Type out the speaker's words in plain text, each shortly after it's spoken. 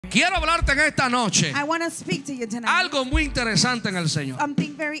Quiero hablarte en esta noche I want to speak to you tonight. algo muy interesante en el Señor.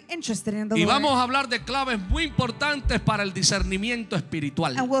 Something very interesting in the Y Lord. vamos a hablar de claves muy importantes para el discernimiento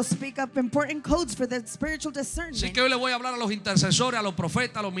espiritual. And we'll speak up important codes for the spiritual discernment. Así que hoy le voy a hablar a los intercesores, a los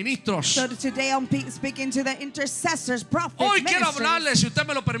profetas, a los ministros. So today I'm speaking to the intercessors, prophets, Hoy quiero ministers. hablarle, si usted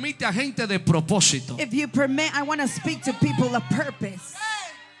me lo permite, a gente de propósito. If you permit, I want to speak to people of purpose.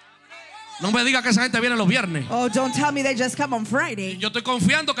 No me diga que esa gente viene los viernes. Oh, don't tell me they just come on Friday. Yo estoy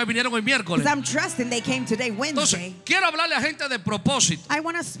confiando que vinieron hoy miércoles. Because I'm trusting they came today, Entonces, Wednesday. quiero hablarle a gente de propósito. I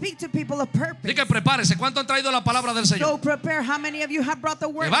want to speak to people of purpose. Así que prepárese. ¿Cuánto han traído la palabra del So Señor? prepare. How many of you have brought the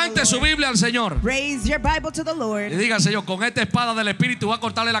word of the Levante su Lord? Biblia al Señor. Raise your Bible to the Lord. Y diga, Señor, con esta espada del Espíritu voy a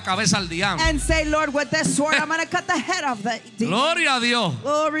cortarle la cabeza al diablo. And say, Lord, with this sword, I'm going to cut the head off the demon. Gloria a Dios.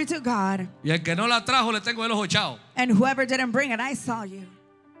 Glory to God. Y el que no la trajo le tengo el ojo echado. And whoever didn't bring it, I saw you.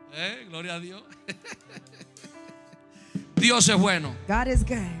 Gloria a Dios. Dios es bueno. God is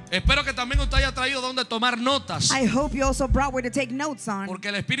good. Espero que también usted haya traído donde tomar notas, I hope you also brought where to take notes on. porque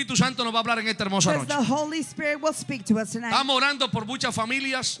el Espíritu Santo nos va a hablar en esta hermosa Because noche. the Holy Spirit will speak to us tonight. Estamos orando por muchas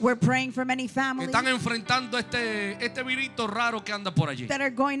familias We're praying for many que families están enfrentando este virito raro que anda por allí. that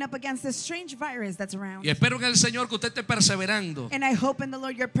are going up against this strange virus that's around. Y espero en el Señor que usted esté perseverando. And I hope in the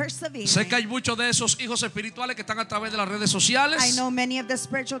Lord you're persevering. Sé que hay muchos de esos hijos espirituales que están a través de las redes I sociales know many of the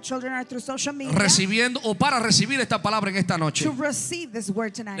spiritual children are through social media recibiendo o para recibir esta palabra en esta noche. to receive this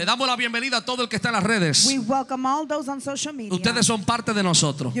word tonight. Le damos la bienvenida a todo el que está en las redes. We welcome all those on social media. Ustedes son parte de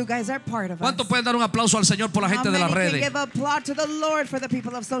nosotros. You guys are part of us. ¿Cuántos pueden dar un aplauso al Señor por la gente How de las many can redes? give applause to the Lord for the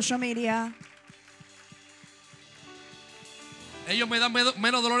people of social media? Ellos me dan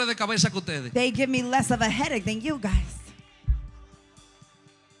menos dolores de cabeza que ustedes. They give me less of a headache than you guys.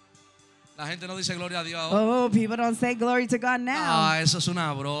 La gente no dice gloria a Dios ahora. Oh, people don't say glory to God now. Ah, eso es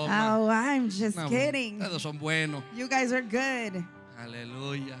una broma. Oh, I'm just Una broma. kidding. Ustedes son buenos. You guys are good.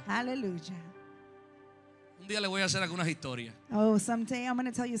 Aleluya. Hallelujah. Un día le voy a hacer algunas historias. Oh, someday I'm going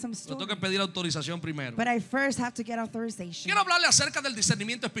to tell you some Pero tengo stories. que pedir autorización primero. But I first have to get authorization. Quiero hablarle acerca del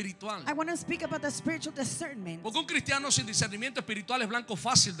discernimiento espiritual. I want to speak about the spiritual discernment. Porque un cristiano sin discernimiento espiritual es blanco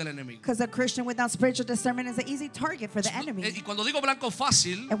fácil del enemigo. Because a Christian without spiritual discernment is an easy target for the enemy. Y cuando digo blanco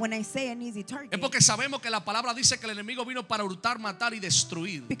fácil, And when I say an easy target, es porque sabemos que la palabra dice que el enemigo vino para hurtar, matar y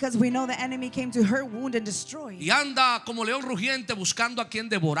destruir. because we know the enemy came to hurt, wound, and destroy. Y anda como león rugiente buscando a quien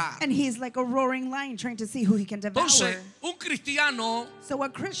devorar. And he's like a roaring lion trying to see who he can devour. Entonces, un cristiano So a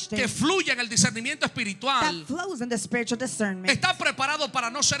Christian que fluye en el discernimiento that espiritual flows in the spiritual discernment está preparado para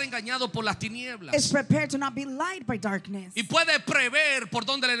no ser engañado por las is tinieblas. prepared to not be lied by darkness. Y puede prever por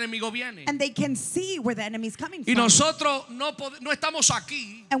dónde el enemigo viene. And they can see where the enemy is coming Y from. nosotros no estamos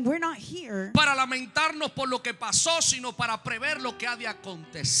aquí And we're not here para lamentarnos por lo que pasó, sino para prever lo que ha de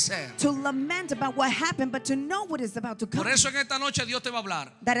acontecer. to lament about what happened, but to know what is about to come. Por eso en esta noche Dios te va a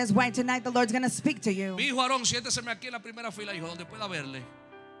hablar. That is why tonight the Lord's going to speak to you. Mi hijo Aarón, siénteseme aquí en la primera fila, hijo, donde pueda verle.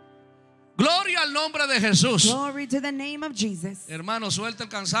 Gloria al nombre de Jesús. Glory to the name of Jesus. Hermano, suelta el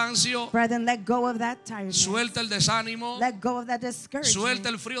cansancio, Brethren, let go of that tiredness. suelta el desánimo, Let go of that discouragement. suelta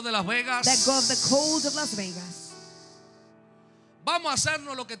el frío de Las Vegas. Let go of the cold of Las Vegas. Vamos a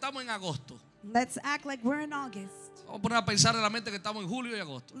hacernos lo que estamos en agosto. Let's act like we're in August. Vamos a poner a pensar en la mente que estamos en julio y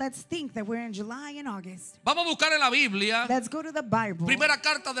agosto. Let's think that we're in July and August. Vamos a buscar en la Biblia, Let's go to the Bible. primera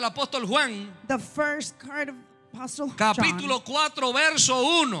carta del apóstol Juan, The first card of Apostle John. capítulo 4, verso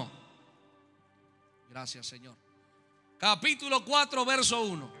 1. Gracias, Señor. Capítulo 4, verso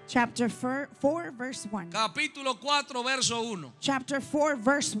 1. Chapter 4, verse 1. Capítulo 4, verso 1. Chapter 4,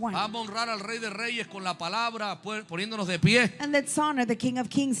 verse 1. Vamos a honrar al Rey de Reyes con la palabra, poniéndonos de pie. And let's honor the King of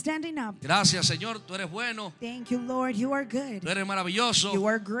Kings standing up. Gracias, Señor. Tú eres bueno. Thank you, Lord. You are good. Tú eres maravilloso. You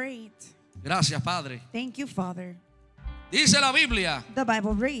are great. Gracias, Padre. Thank you, Father. Dice la Biblia: The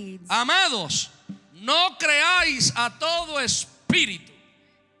Bible reads, amados, no creáis a todo espíritu,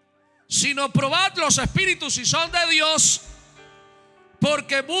 sino probad los espíritus si son de Dios,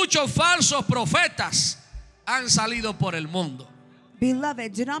 porque muchos falsos profetas han salido por el mundo.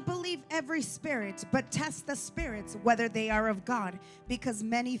 Beloved, do not believe every spirit, but test the spirits whether they are of God, because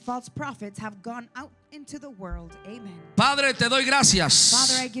many false prophets have gone out into the world. Amen. Padre, te doy gracias.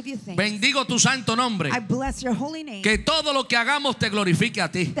 Father, I give you thanks. Bendigo tu santo nombre. I bless your holy name. Que todo lo que hagamos te glorifique a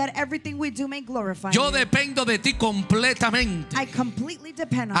ti. That everything we do may glorify Yo you. dependo de ti completamente. I completely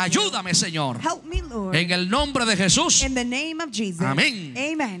depend on you. Ayúdame, Señor. Help me, Lord. En el nombre de Jesús. In the name of Jesus. Amén.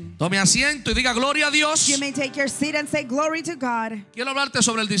 Amen. Tome asiento y diga gloria a Dios. You may take your seat and say glory to God. Quiero hablarte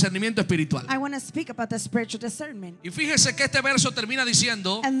sobre el discernimiento espiritual. I want to speak about the spiritual discernment. Y fíjese que este verso termina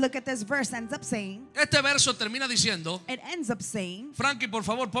diciendo, And look at this verse ends up saying, este verso termina diciendo, it ends up saying, Frankie, por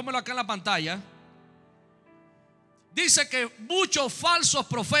favor, pónmelo acá en la pantalla. dice que muchos falsos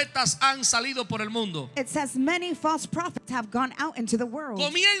profetas han salido por el mundo. It says many false prophets have gone out into the world.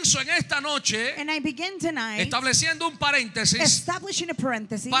 Comienzo en esta noche And I begin tonight estableciendo un paréntesis establishing a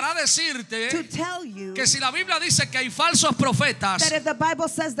parenthesis para to decirte tell you que si la Biblia dice que hay falsos profetas, that if the Bible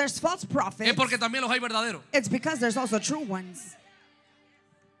says there's false es prophets, porque también los hay verdaderos. it's because there's also true ones.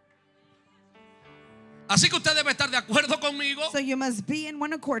 Así que usted debe estar de acuerdo conmigo So you must be in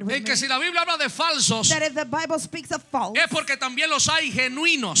one accord with en que me si la Biblia habla de falsos, that if the Bible speaks of false, es porque también los hay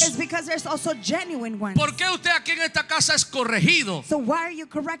genuinos. it's because there's also genuine ones. ¿Por qué usted aquí en esta casa es corregido? So why are you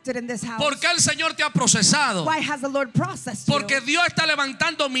corrected in this house? ¿Por qué el Señor te ha procesado? Why has the Lord processed Porque you? Dios está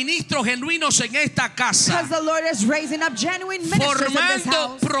levantando ministros genuinos en esta casa, Because the Lord is raising up genuine ministers in this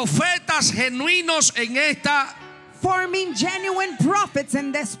formando house, profetas genuinos en esta. forming genuine prophets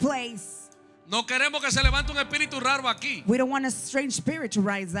in this place. No queremos que se levante un espíritu raro aquí We don't want a strange spirit to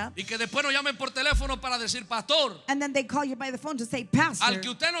rise up. y que después nos llamen por teléfono para decir, pastor, And then they call you by the phone to say, al Pastor,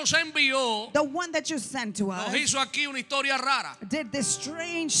 que usted nos envió, the one that you sent to nos us hizo aquí una historia rara. did this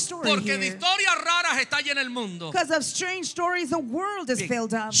strange story Porque de here. historias raras está lleno el mundo. Because of strange stories, the world is Bien,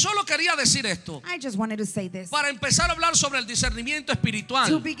 filled up. solo quería decir esto I just wanted to say this. para empezar a hablar sobre el discernimiento To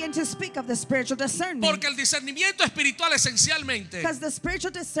espiritual. begin to speak of the spiritual discernment. Porque el discernimiento espiritual esencialmente Because the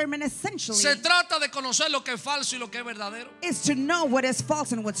spiritual discernment essentially se trata de conocer lo que es falso y lo que es verdadero. is to know what is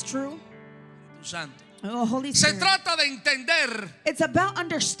false and what's true. Tu santo. Oh, Holy Se Spirit. trata de entender It's about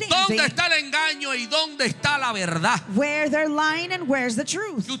understanding dónde está el engaño y dónde está la verdad. where they're lying and where's the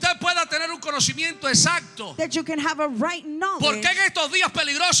truth. Que usted pueda tener un conocimiento exacto. That you can have a right knowledge. Porque en estos días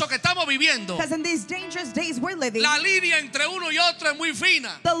peligrosos que estamos viviendo, Because in these dangerous days we're living, la línea entre uno y otro es muy fina.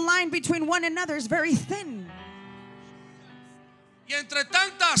 the line between one another is very thin. Y entre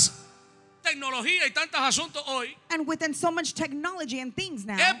tantas tecnologías y tantos asuntos hoy, And within so much technology and things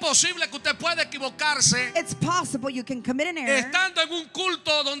now, es posible que usted pueda equivocarse it's possible you can commit an error estando en un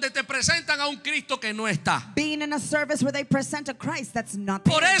culto donde te presentan a un Cristo que no está. being in a service where they present a Christ that's not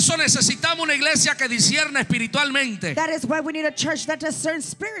Por there. eso necesitamos una iglesia que discierne espiritualmente. That is why we need a church that discerns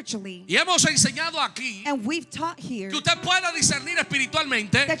spiritually. Y hemos enseñado aquí And we've taught here que usted pueda discernir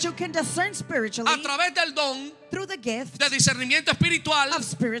espiritualmente that you can discern spiritually a través del don through the gift de discernimiento espiritual of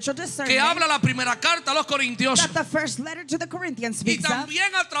spiritual que discernment habla la primera carta a los Corintios, that the first letter to the Corinthians y speaks of,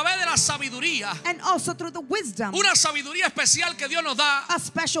 también a través de la sabiduría, and also through the wisdom, una sabiduría especial que Dios nos da a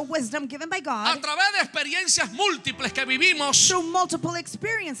special wisdom given by a God través de experiencias múltiples que vivimos through multiple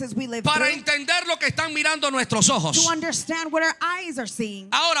experiences we live para through entender lo que están mirando nuestros ojos. to understand what our eyes are seeing.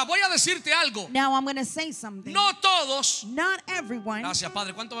 Ahora voy a decirte algo. Now I'm going to say something. No todos, Not everyone. gracias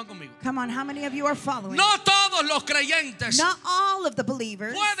Padre, ¿cuántos van conmigo? Come on, how many of you are following? No todos los creyentes Not all of the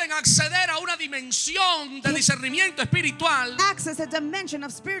believers pueden acceder a una dimensión de discernimiento espiritual access a dimension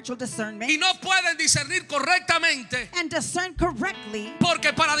of spiritual discernment y no pueden discernir correctamente, and discern correctly,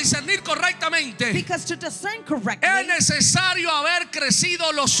 porque para discernir correctamente because to discern es correctly, necesario haber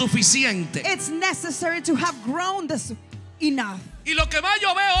crecido lo suficiente. it's necessary to have grown this enough. Y lo que más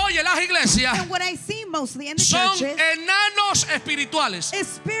yo veo hoy en las iglesias And what I see mostly in the son churches enanos espirituales. is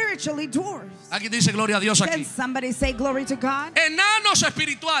spiritually dwarfs. Aquí dice gloria a Dios Can aquí. somebody say glory to God? Enanos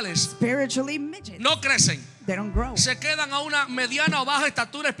espirituales Spiritually midgets. no crecen, They don't grow. se quedan a una mediana o baja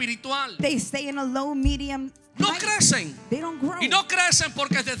estatura espiritual. They stay in a low, medium No height. crecen. They don't grow. Y no crecen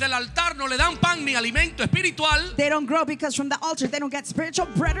porque desde el altar no le dan pan ni alimento espiritual, They don't grow because from the altar they don't get spiritual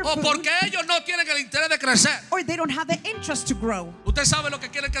bread or o food. porque ellos no tienen el interés de crecer. Or they don't have the interest to grow. Usted sabe lo que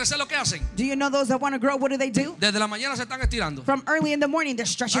quieren crecer, lo que hacen. Do you know those that want to grow, what do they do? Desde la mañana se están estirando, From early in the morning they're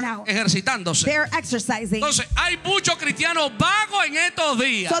stretching out. ejercitándose. They're exercising. Entonces hay muchos cristianos vagos en estos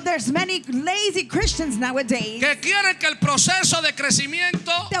días So there's many lazy Christians nowadays que quieren que el proceso de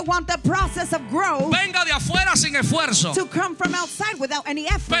crecimiento that want the process of growth venga de afuera sin esfuerzo. to come from outside without any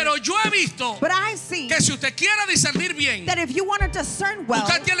effort. Pero yo he visto But I've seen que si usted quiere discernir bien, that if you want to discern well,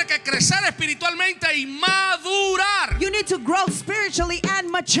 usted tiene que crecer espiritualmente y madurar. you need to grow spiritually and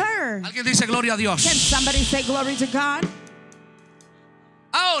mature. Alguien dice gloria a Dios. Can somebody say glory to God?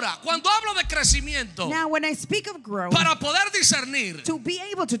 Ahora, cuando hablo de crecimiento, Now, when I speak of growth, para poder discernir, to be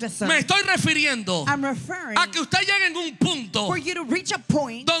able to discern, me estoy refiriendo I'm referring a que usted llegue en un punto for you to reach a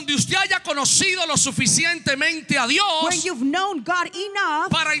point donde usted haya conocido lo suficientemente a where Dios you've known God enough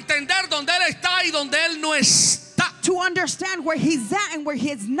para entender dónde Él está y dónde Él no está. to understand where He's at and where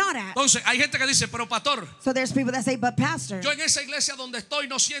He's not at. Entonces, hay gente que dice, pero pastor, So there's people that say, but pastor, yo en esa iglesia donde estoy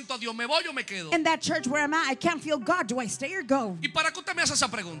no siento a Dios, ¿me voy o me quedo? in that church where I'm at, I can't feel God. Do I stay or go? ¿Y para qué usted me hace esa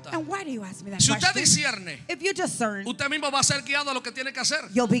pregunta? And why do you ask me that Si usted question? discierne, If you discern, usted mismo va a ser guiado a lo que tiene que hacer.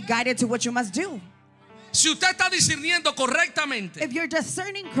 you'll be guided to what you must do. Si usted está discerniendo correctamente, if you're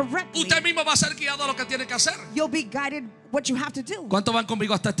discerning correctly, usted mismo va a ser guiado a lo que tiene que hacer. you'll be guided what you have to do. ¿Cuántos van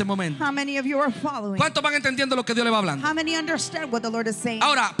conmigo hasta este momento? How many of you are following? ¿Cuántos van entendiendo lo que Dios le va hablando? How many understand what the Lord is saying?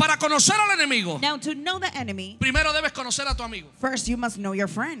 Ahora, para conocer al enemigo, Now, to know the enemy, primero debes conocer a tu amigo. first you must know your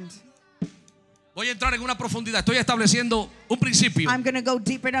friend. Voy a entrar en una profundidad. Estoy estableciendo un principio. I'm going to go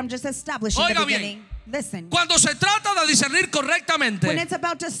deeper and I'm just establishing Oiga the bien. beginning. Listen. Cuando se trata de discernir When correctamente, it's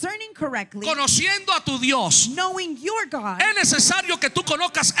about discerning correctly, conociendo a tu Dios, knowing your God, es necesario que tú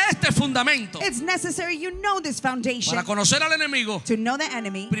conozcas este fundamento. it's necessary you know this foundation. Para conocer al enemigo, To know the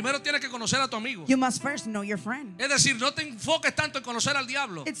enemy, primero tienes que conocer a tu amigo. you must first know your friend. Es decir, no te enfoques tanto en conocer al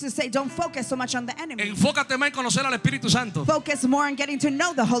diablo. It's to say, don't focus so much on the enemy. Enfócate más en conocer al Espíritu Santo. Focus more on getting to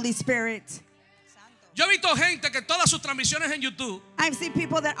know the Holy Spirit. Yo he visto gente que todas sus transmisiones en YouTube I've seen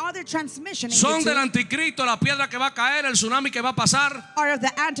people that all their transmission in son del YouTube anticristo, la piedra que va a caer, el tsunami que va a pasar, are of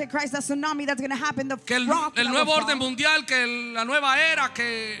the Antichrist, the tsunami that's going to happen, the que rock el that nuevo will orden fall, mundial, que la nueva era,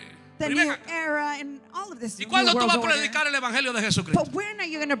 que... the Ven new acá. era, and all of this ¿Y new cuándo tú world vas a order. predicar el evangelio de Jesucristo? But when are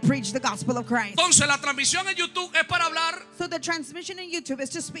you going to preach the gospel of Christ? Entonces la transmisión en YouTube es para hablar So the transmission in YouTube is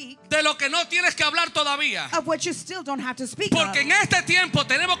to speak de lo que no tienes que hablar todavía. of what you still don't have to speak Porque en of. este tiempo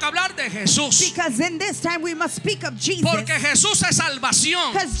tenemos que hablar de Jesús. Because in this time we must speak of Jesus. Porque Jesús es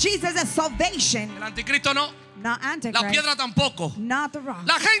salvación. Because Jesus is salvation, El anticristo no. not La Antichrist, piedra tampoco. not the rock.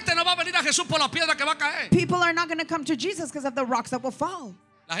 La gente no va a venir a Jesús por la piedra que va a caer. People are not going to come to Jesus because of the rocks that will fall.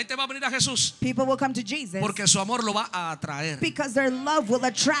 La gente va a venir a Jesús People will come to Jesus porque su amor lo va a atraer. because their love will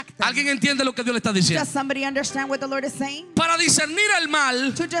attract them. ¿Alguien entiende lo que Dios le está diciendo? Does somebody understand what the Lord is saying? Para discernir el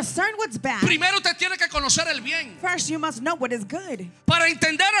mal, To discern what's bad, primero usted tiene que conocer el bien. first you must know what is good. Para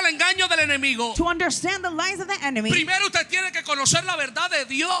entender el engaño del enemigo, To understand the lies of the enemy, primero usted tiene que conocer la verdad de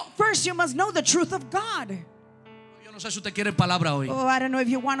Dios. first you must know the truth of God. Yo no sé si usted quiere palabra hoy. Oh, I don't know if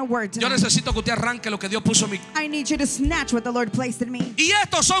you want a word Yo tonight. necesito que usted arranque lo que Dios puso en mí. I need you to snatch what the Lord placed in me. Y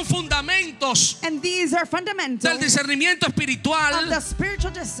estos son fundamentos And these are fundamental del discernimiento of the espiritual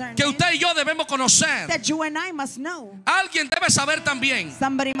spiritual que discernment usted y yo debemos conocer. that you and I must know. Alguien debe saber también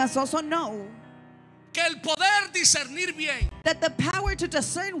Somebody must also know que el poder discernir bien that the power to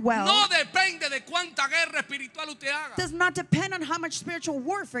discern well no depende de cuánta guerra espiritual usted haga. does not depend on how much spiritual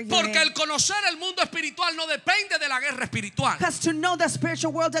warfare you're Porque in. el conocer el mundo espiritual no depende de la guerra espiritual. Because to know the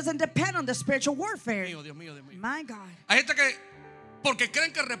spiritual world doesn't depend on the spiritual warfare. Dios mío, Dios mío. My God. Hay gente que, porque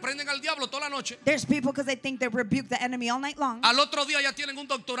creen que reprenden al diablo toda la noche, There's people because they think they rebuke the enemy all night long. al otro día ya tienen un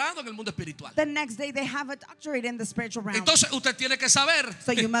doctorado en el mundo espiritual. The next day they have a doctorate in the spiritual realm. Entonces usted tiene que saber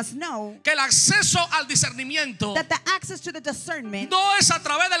So you must know que el acceso al discernimiento that the access to the discernment no es a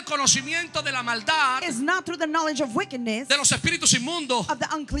través del conocimiento de la maldad, is not through the knowledge of wickedness, de los espíritus inmundos, of the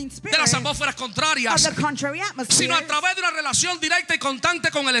unclean de spirit, las atmósferas of contrarias, the contrary atmosphere, sino a través de una relación directa y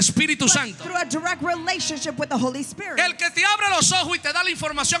constante con el Espíritu but Santo. through a direct relationship with the Holy Spirit. El que te abre los ojos y te da la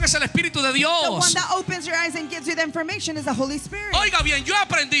información es el Espíritu de The one Dios. that opens your eyes and gives you the information is the Holy Spirit. Oiga bien, yo he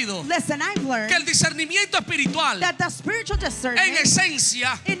aprendido Listen, I've que el learned discernimiento espiritual that the spiritual en discernment,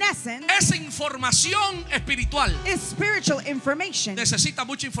 esencia in essence, es información espiritual. is spiritual information. Necesita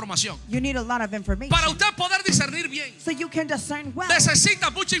mucha información. You need a lot of information. Para usted poder discernir bien, So you can discern well.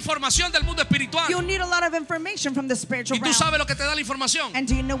 necesita mucha información del mundo espiritual. You need a lot of information from the spiritual ¿Y tú realm. sabes lo que te da la información? And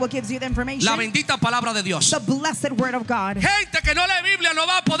do you know what gives you the information? La bendita palabra de Dios. The blessed word of God. Gente que no lee Biblia no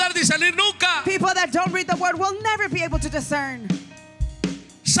va a poder discernir nunca. People that don't read the word will never be able to discern.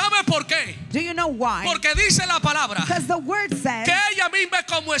 ¿Sabe por qué? Do you know why? Porque dice la palabra Because the word says que ella misma es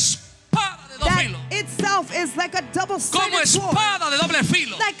como espada de dos that filos. itself is like a Como double-sided sword. espada de doble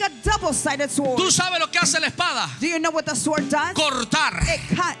filo. Like a double-sided sword. ¿Tú sabes lo que hace la espada? Do you know what the sword does? Cortar. It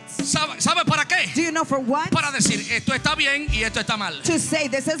cuts. ¿Sabe para qué? Do you know for what? Para decir esto está bien y esto está mal. To say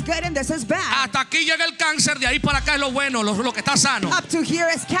this is good and this is bad. Hasta aquí llega el cáncer, de ahí para acá es lo bueno, lo que está sano. Up to here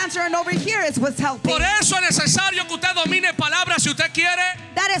is cancer and over here is what's healthy. Por eso es necesario que usted domine palabras si usted quiere.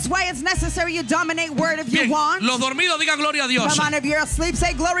 That is why it's necessary you dominate word if you Bien, want. los dormidos digan gloria a Dios. Come on, if you're asleep,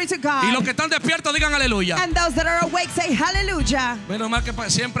 say glory to God. Y los que están despiertos digan aleluya. And those that are awake, say hallelujah. Menos mal que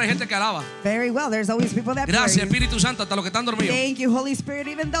siempre hay gente que alaba. Very well, there's always people that Gracias praise. Espíritu Santo, hasta los que están dormidos. Thank you, Holy Spirit,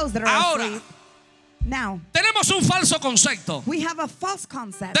 even those that are Ahora, asleep. Now, tenemos un falso concepto we have a false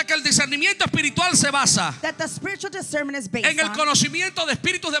concept de que el discernimiento espiritual se basa that the spiritual discernment is based en el on conocimiento de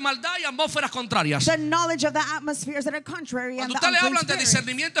espíritus de maldad y atmósferas contrarias. the knowledge of the atmospheres that are contrary and Cuando the usted le unclean hablan de spirits.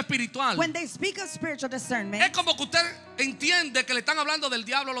 discernimiento espiritual, When they speak of spiritual es discernment, como que usted entiende que le están hablando del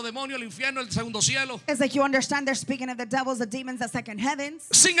diablo, los demonios, el infierno, el segundo cielo. it's like you understand they're speaking of the devils, the demons, the second heavens.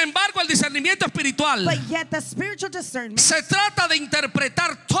 Sin embargo, el discernimiento espiritual But yet the spiritual discernment se trata de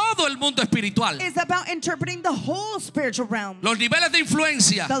interpretar todo el mundo espiritual. is about interpreting the whole spiritual realm. Los niveles de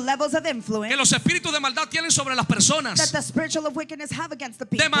influencia The levels of que influence los espíritus de maldad tienen sobre las that personas. the spiritual of wickedness have against the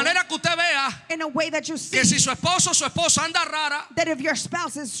people. De manera que usted vea In a way that you see que si su esposo o su esposa anda rara, that if your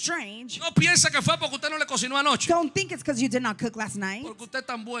spouse is strange, no piense que fue porque usted no le cocinó anoche. don't think it's because you did not cook last night. Porque usted es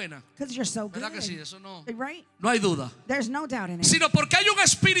tan buena. Because you're so good. ¿Verdad que sí? Eso no Right? hay duda. There's no doubt in it. Sino porque hay un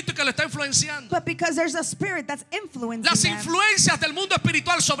espíritu que le está influenciando. But because there's a spirit that's influencing Las them. influencias del mundo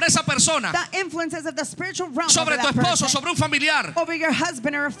espiritual sobre esa persona, The influences of the spiritual realm sobre over tu that esposo, person, sobre un familiar, over your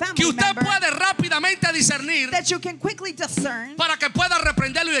husband or a family que usted member, puede rápidamente discernir that you can quickly discern para que pueda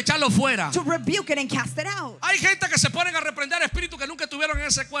reprenderlo y echarlo fuera. to rebuke it and cast it out. Hay gente que se ponen a reprender espíritus que nunca tuvieron en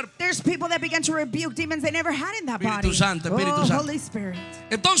ese cuerpo. There's people that begin to rebuke demons they never had in that Espíritu body. Santo, Espíritu Santo. Holy Spirit.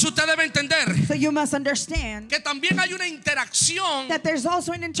 Entonces usted debe entender So you must understand que también hay una interacción that there's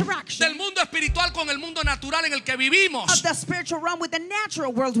also an interaction del mundo espiritual con el mundo natural en el que vivimos. of the spiritual realm with the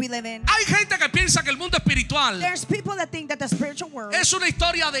natural world we live in. Hay gente que piensa que el mundo espiritual There's people that think that the spiritual world es una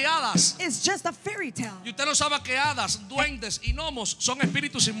historia de hadas. is just a fairy tale. Y usted no sabe que hadas, duendes y gnomos son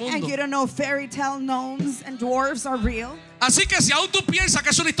espíritus And inmundos. you don't know fairy tale gnomes and dwarves are real. Así que si aún tú piensas que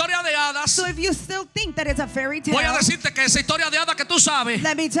es una historia de hadas, So if you still think that it's a fairy voy a tale, decirte que esa historia de hadas que tú sabes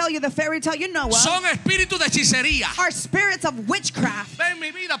let me tell you the fairy tale you know of son espíritus de hechicería. are spirits of witchcraft. Ven mi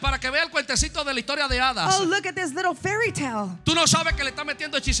vida para que vea el cuentecito de la historia de hadas. Oh, look at this little fairy tale. Tú no sabes que le está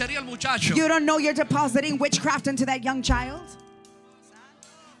metiendo hechicería al muchacho. You don't know you're depositing witchcraft into that young child.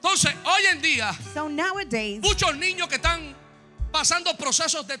 Entonces, hoy en día, So nowadays, muchos niños que están pasando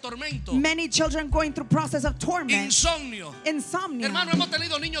procesos de tormento, many children going through process of torment, insomnio. insomnia. Hermano, hemos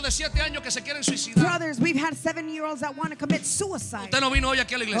tenido niños de 7 años que se quieren suicidar. Brothers, we've had 7-year-olds that want to commit suicide. Usted no vino hoy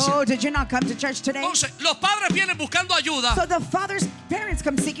aquí a la iglesia. Oh, did you not come to church today? Entonces, los padres vienen buscando ayuda So the parents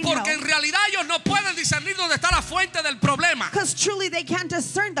come seeking help. porque en realidad ellos no pueden discernir dónde está la fuente del problema. Because truly they can't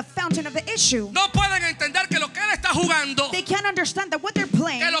discern the fountain of the issue. No pueden entender que lo que él está jugando, They can't understand that what they're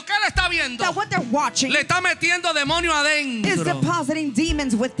playing, que lo que él está viendo, that what they're watching le está metiendo demonio is adentro. depositing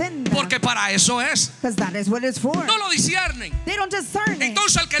demons within them. Porque para eso es. Because that is what it's for. No lo disciernen. They don't discern it.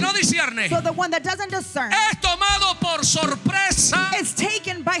 Entonces el que no discierne So the one that doesn't discern es tomado por sorpresa. is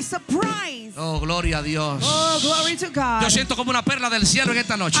taken by surprise. Oh, gloria a Dios. Oh, glory to God. Yo siento como una perla del cielo en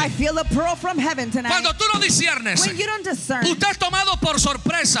esta noche. I feel a pearl from heaven tonight. Cuando tú no disciernes, When you don't discern, usted es tomado por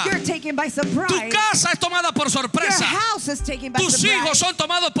sorpresa. you're taken by Tu surprise. casa es tomada por Your sorpresa. house is taken by Tus surprise. hijos son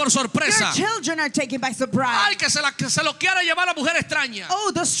tomados por sorpresa. Your children are taken by surprise. Ay, que se lo quiere llevar la mujer extraña.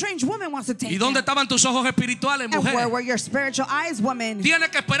 Oh, the strange woman wants to take ¿Y dónde him. estaban tus ojos espirituales, And where mujer? were your spiritual eyes, woman? Tienes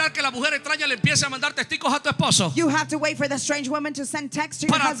que esperar que la mujer extraña le empiece a mandar testigos a tu esposo You have to wait for the strange woman to send text to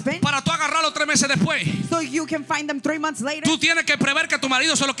your husband para tú agarrarlo 3 meses después. so you can find them 3 months later. Tú tienes que prever que tu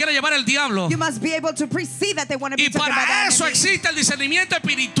marido se lo quiere llevar el diablo. You must be able to precede that they want to be Y taken by the para eso enemy. existe el discernimiento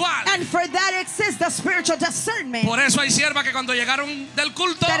espiritual. And for that exists the spiritual discernment. Por eso hay siervas que cuando llegaron del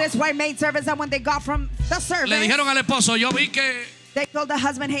culto That is why maid servants that when they got from the le service, dijeron al esposo, yo vi que they told the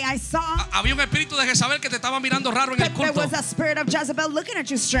husband, hey, I saw había un espíritu de Jezabel que te estaba mirando raro en el that there culto. was a spirit of Jezebel looking at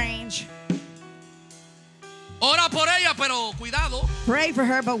you strange. Ora por ella, pero cuidado, Pray for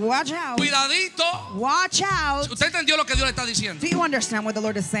her, but watch out. cuidadito. Watch out. ¿Usted entendió lo que Dios le está diciendo? Do you understand what the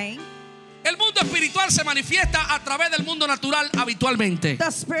Lord is saying? El mundo espiritual se manifiesta a través del mundo natural habitualmente.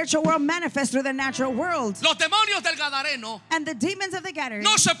 The spiritual world manifests through the natural world. Los demonios del Gadareno And the demons of the Gadarene,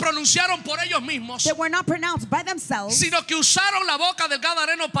 no se pronunciaron por ellos mismos, they were not pronounced by themselves, sino que usaron la boca del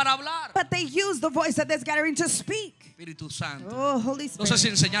Gadareno para hablar. but they used the voice of this Gadarene to speak. Espíritu Santo. Oh, Holy No sé si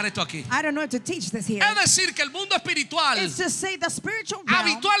Spirit. enseñar esto aquí. I don't know how to teach this here. Es decir, que el mundo espiritual It's to say the spiritual realm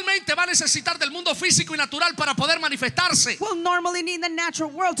habitualmente va a necesitar del mundo físico y natural para poder manifestarse. will normally need the natural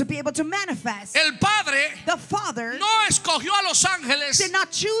world to be able to manifest. El Padre The Father no escogió a los ángeles did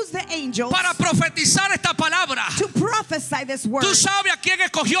not choose the angels para profetizar esta palabra. to prophesy this word. ¿Tú sabes a quién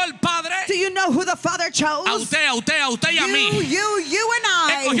escogió el Padre? Do you know who the Father chose? A usted y a mí. You and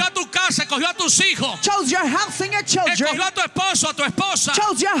I. Escogió a tu casa, escogió a tus hijos, Chose your house and your children. escogió a tu esposo, a tu esposa,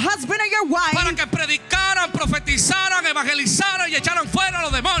 Chose your husband or your wife para que predicaran, profetizaran, evangelizaran y echaran fuera a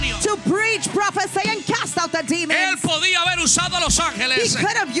los demonios. to preach, prophesy, and cast out the Él demons. podía haber usado a los He ángeles,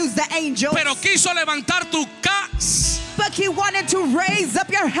 could have used the angels, pero quiso levantar tu casa, but he wanted to raise up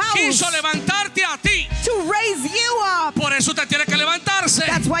your house, quiso levantarte a ti. to raise you up. Por eso usted tiene que levantarse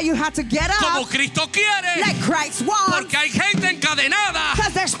That's why you had to get como up Cristo quiere, like Christ wants. porque hay gente encadenada,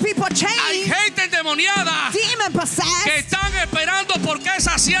 Because there's people hay chained, gente endemoniada demon que possessed, están esperando porque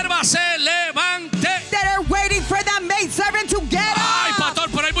esa sierva se levante. that are waiting for that maidservant to get Ay, up. pastor,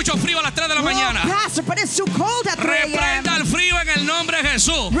 pero hay mucho frío a las 3 de la mañana. Oh, Pastor, but it's too cold at 3 Reprenda a.m. el frío en el nombre de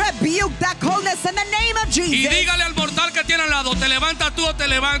Jesús. Rebuke that coldness in the name of Y Jesus. dígale al mortal que tiene al lado, te levantas tú o te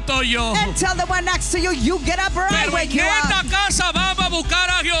levanto yo. And tell the one next to you, you get up or I Pero wake en you esta up. casa vamos a buscar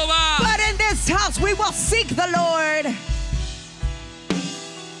a Jehová. But in this house, we will seek the Lord.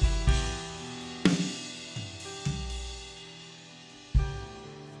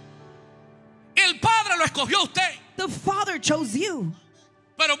 El Padre lo escogió a usted. The Father chose you.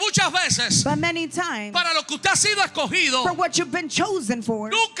 Pero muchas veces, But many times, para lo que usted ha sido escogido, for what you've been chosen for,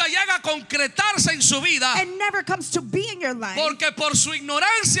 nunca llega a concretarse en su vida. it never comes to be in your life. Porque por su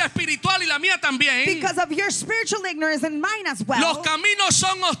ignorancia espiritual y la mía también, Because of your spiritual ignorance and mine as well, los caminos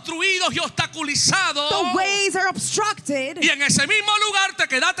son obstruidos y obstaculizados. the ways are obstructed. Y en ese mismo lugar te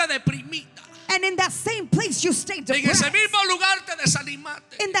quedaste deprimida. And in that same place you stayed En ese depressed. mismo lugar te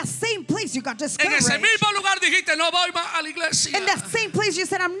desanimaste. In that same place you got En discouraged. ese mismo lugar dijiste no voy más a la iglesia. In that same place you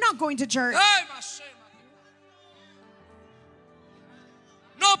said, I'm not going to church. Ay,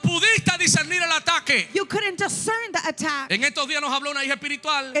 no pudiste discernir el ataque. You couldn't discern the attack. En estos días nos habló una hija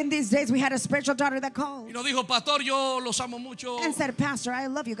espiritual In these days we had a spiritual daughter that y called nos dijo, pastor, yo los amo mucho. and said, Pastor, I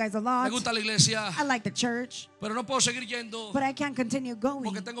love you guys a Me lot. gusta la iglesia, I like the church, pero no puedo seguir yendo but I can't continue going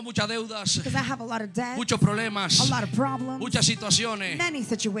porque tengo muchas deudas, because I have a lot of debt, muchos problemas, a lot of problems, muchas situaciones. many Se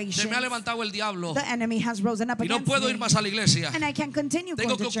situations. me ha levantado el diablo The enemy has risen up y no against puedo ir me, más a la iglesia. and I can't continue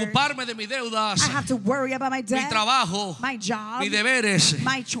Tengo going que to church. ocuparme de mis deudas, I have to worry about my mi debt, trabajo, my job, mis deberes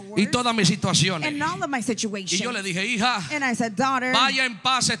my chores, y todas mis situaciones. and all of my Y situations. yo le dije, hija, And I said, daughter, vaya en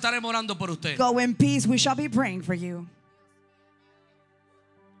paz, estaremos orando por usted. go in peace. We shall be praying for you.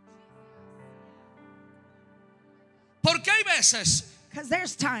 Porque hay veces Because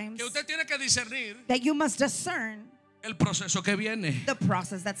there's times que usted tiene que discernir that you must discern el proceso que viene the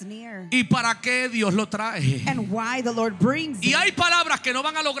process that's near y para qué Dios lo trae. and why the Lord brings Y it. hay palabras que no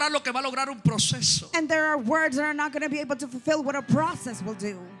van a lograr lo que va a lograr un proceso. And there are words that are not going to be able to fulfill what a process will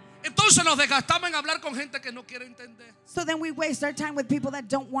do. Entonces nos desgastamos en hablar con gente que no quiere entender. So then we waste our time with people that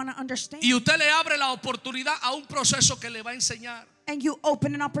don't want to understand. Y usted le abre la oportunidad a un proceso que le va a enseñar. And you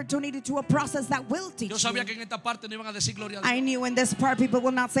open an opportunity to a process that will teach Yo sabía que you. en esta parte no iban a decir gloria a I Dios. knew in this part people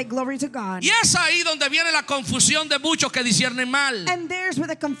will not say glory to God. Y es ahí donde viene la confusión de muchos que disciernen mal. And there's where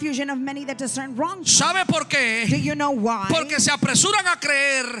the confusion of many that discern wrong. ¿Sabe por Do qué? you know why? Porque se apresuran a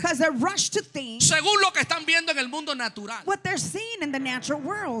creer Because they're rushed to think según lo que están viendo en el mundo natural. what they're seeing in the natural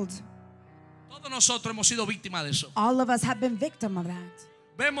world. Todos nosotros hemos sido víctimas de eso. All of us have been victim of that.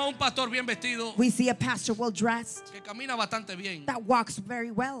 Vemos a un pastor bien vestido We see a pastor well dressed que camina bastante bien, that walks very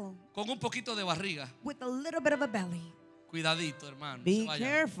well con un poquito de barriga. with a little bit of a belly. Cuidadito, hermano. No Be se vaya.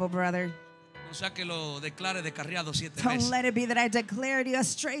 careful, brother. No sea que lo declare descarriado 7 Don't veces. let it be that I declared you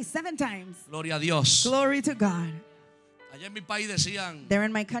astray 7 times. Gloria a Dios. Glory to God. Allá en mi país decían, There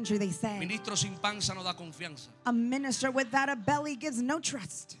in my country they say, ministro sin panza no da confianza. a minister without a belly gives no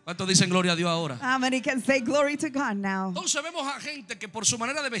trust. ¿Cuántos dicen gloria a Dios ahora? How many can say glory to God now? Entonces vemos a gente que por su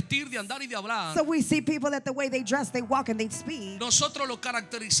manera de vestir, de andar y de hablar, So we see people that the way they dress, they walk and they speak. nosotros lo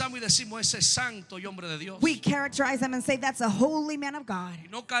caracterizamos y decimos ese es santo y hombre de Dios. We characterize them and say that's a holy man of God. Y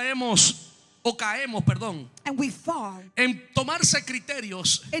no caemos, perdón, And we fall en tomarse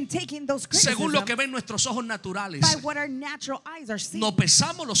criterios in taking those según lo criticisms que ven nuestros ojos naturales. by what our natural eyes are seeing. No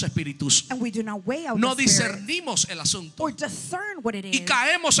pesamos los espíritus, And we do not weigh out no the spirit discernimos el asunto or discern what it y is.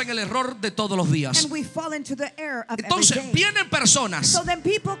 caemos en el error de todos los días. And we fall into the error of Entonces every day. vienen personas So then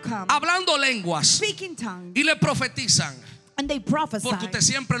people come hablando lenguas speaking tongues y le profetizan, and they prophesy porque usted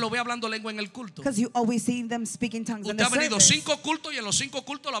siempre lo ve hablando lengua en el culto. because you always see them speaking tongues in Usted the ha venido service. 5 cultos y en los 5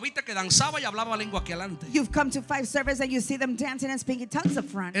 cultos la viste que danzaba y hablaba lengua aquí adelante. You've come to 5 services and you see them dancing and speaking tongues up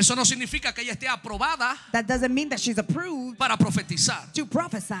front. Eso no significa que ella esté aprobada That doesn't mean that she's approved para profetizar. to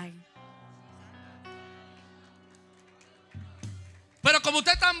prophesy. Pero como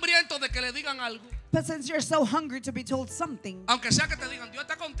usted está hambriento de que le digan algo, But since you're so hungry to be told something, aunque sea que te digan Dios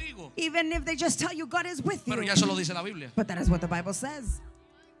está contigo, even if they just tell you God is with pero you, ya eso lo dice la Biblia. but that is what the Bible says.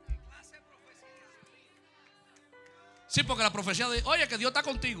 Sí, porque la profecía de, oye, que Dios está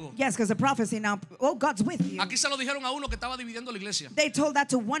contigo. Yes, because the prophecy now, oh, God's with you. Aquí se lo dijeron a uno que estaba dividiendo la iglesia. They told that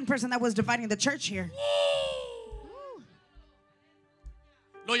to one person that was dividing the church here.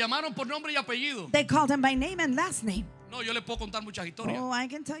 Lo llamaron por nombre y apellido. They called him by name and last name. No, yo le puedo contar muchas historias. Oh, I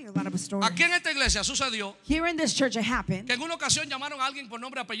can tell you a lot of stories. Aquí en esta iglesia sucedió Here in this church it happened que en una ocasión llamaron a alguien por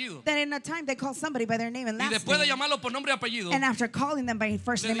nombre y apellido. that in a time they called somebody by their name and Y last después de name. llamarlo por nombre y apellido, And after calling them by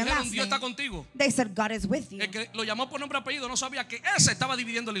first le name and dijeron last Dios está name, contigo. they said God is with you. El que lo llamó por nombre y apellido no sabía que ese estaba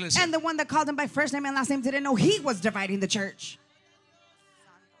dividiendo la iglesia. And the one that called him by first name and last name didn't know he was dividing the church.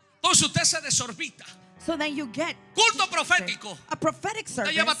 Entonces usted se desorbita. So then you get Culto profético. a prophetic Usted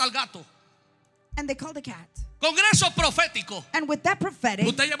service lleva tal gato. and they called a cat. congreso profético, And with that prophetic,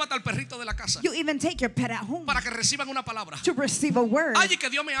 usted lleva hasta el perrito de la casa you even take your pet at home para que reciban una palabra. to receive a word. Ay, que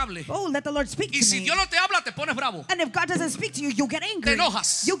Dios me hable. Oh, let the Lord speak Y to si me. Dios no te habla, te pones bravo. And if God doesn't speak to you, you get angry. Te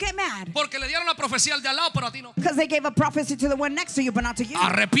enojas. You get mad. Porque le dieron la profecía al de al lado, pero a ti no. Because they gave a prophecy to the one next to you, but not to you.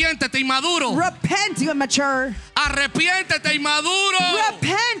 Arrepiéntete, inmaduro. Repent, you immature. Arrepiéntete, inmaduro.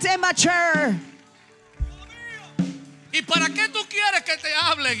 Repent, immature. ¿Y para qué tú quieres que te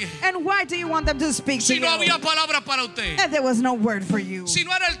hablen And why do you want them to speak to si you? no había palabra para usted? If there was no word for you. Si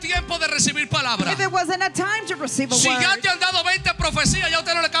no era el tiempo de recibir palabra. If it wasn't a time to receive a Si word. ya te han dado 20 profecías, ya a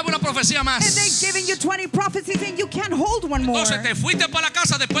usted no le cabe una profecía más. If they've given you 20 prophecies and you can't hold one more. Entonces te fuiste para la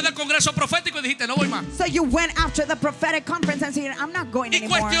casa después del congreso profético y dijiste, no voy más. So you went after the prophetic conference and said, I'm not going Y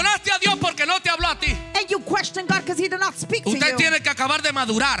anymore. cuestionaste a Dios porque no te habló a ti. And you question God because He did not speak to Usted you. tiene que acabar de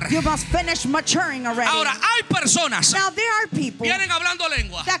madurar. You must finish maturing already. Ahora, hay personas Now there are people vienen hablando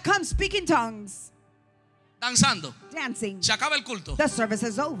lengua, that come speaking tongues, danzando. dancing. Se acaba el culto. The service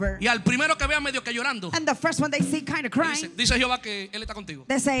is over. Y al primero que vean medio que llorando, And the first one they see kind of crying, dice Jehová que Él está contigo.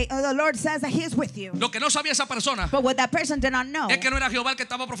 they say, oh, the Lord says that He is with you. Lo que no sabía esa persona But what that person did not know, es que no era Jehová el que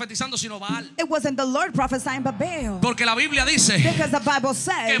estaba profetizando, sino Baal. it wasn't the Lord prophesying, but Baal. Porque la Biblia dice Because the Bible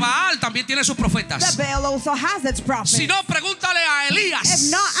que says Baal también tiene sus that profetas. Baal also has its prophets. Si no, pregúntale a Elías. If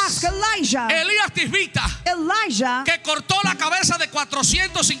not, ask Elijah. Elías Tisbita, Elijah que cortó la cabeza de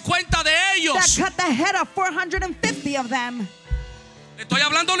 450 de that ellos. cut the head of 450 of them. Estoy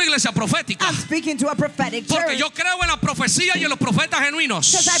hablando de una iglesia profética. I'm speaking to a prophetic Porque church. yo creo en la profecía y en los profetas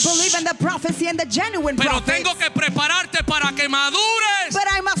genuinos. Because I believe in the prophecy and the genuine Pero prophets. tengo que prepararte para que madures. But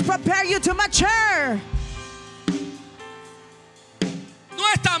I must prepare you to mature. No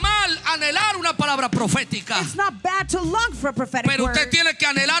está mal anhelar una palabra profética. It's not bad to long for a prophetic Pero word. usted tiene que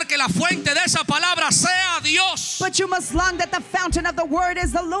anhelar que la fuente de esa palabra sea Dios. But you must long that the fountain of the word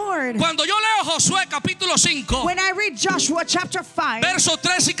is the Lord. Cuando yo leo Josué capítulo 5, When I read Joshua chapter 5, versos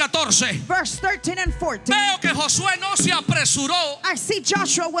 13 y 14, verse 13 and 14, veo que Josué no se apresuró I see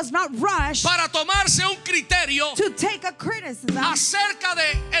Joshua was not rushed para tomarse un criterio to take a criticism acerca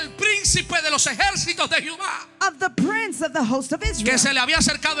de el príncipe de los ejércitos de Jehová, of the prince of the host of Israel que se le había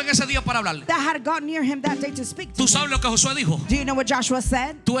acercado en ese día para hablarle. that had gone near him that day to speak to ¿Tú sabes him. lo que Josué dijo? Do you know what Joshua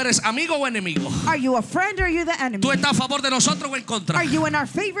said? ¿Tú eres amigo o enemigo? Are you a friend or are you the enemy? ¿Tú estás a favor de nosotros o en contra? Are you in our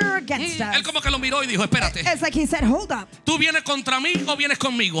favor or against Él us? como que lo miró y dijo, espérate, It's like he said, hold up. ¿tú vienes contra mí o vienes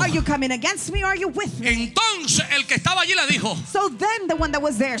conmigo? Are you coming against me or are you with me? Entonces el que estaba allí le dijo, So then the one that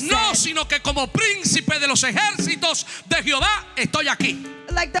was there said, no, sino que como príncipe de los ejércitos de Jehová estoy aquí.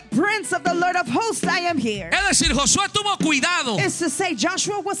 like the prince of the Lord of hosts, I am here. Es decir, Josué tuvo cuidado Is to say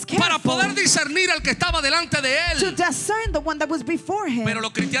Joshua was para careful poder discernir al que estaba delante de to él. discern the one that was before him. Pero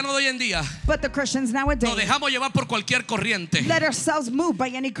los cristianos de hoy en día But the Christians nowadays nos dejamos llevar por cualquier corriente. let ourselves move by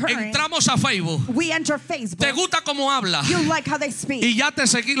any current. Entramos a Facebook, We enter te Facebook. gusta cómo habla You like how they speak. y ya te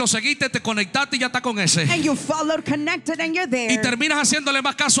seguí, lo seguiste, te conectaste y ya está con ese. And you followed, connected, and you're Y there. terminas haciéndole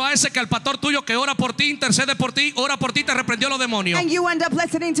más caso a ese que al pastor tuyo que ora por ti, intercede por ti, ora por ti, te reprendió los demonios. And you end up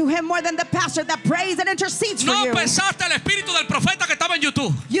listening to him more than the pastor that prays and intercedes for No you. pensaste el espíritu del profeta que estaba en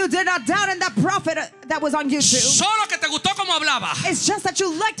YouTube. You did not doubt in that prophet that was on YouTube. Solo que te gustó cómo hablaba. It's just that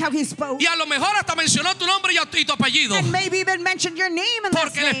you liked how he spoke. Y a lo mejor hasta mencionó tu nombre y tu apellido. And maybe even mentioned your name in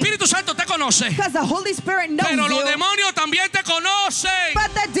Porque el this name. Espíritu Santo te conoce. Because the Holy Spirit knows Pero los you. demonios también te conocen. But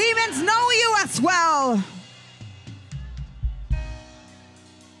the demons know you as well.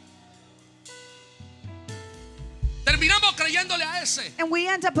 Terminamos creyéndole a ese. And we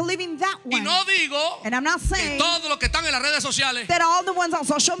end up believing that Y one. no digo And I'm not que saying todos los que están en las redes sociales, that all the ones on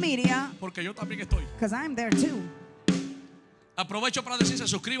social media, porque yo también estoy. because I'm there too. Aprovecho para decirse,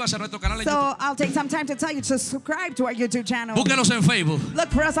 suscríbase a nuestro canal en YouTube. So I'll take some time to tell you to subscribe to our YouTube channel. Búsquenos en Facebook.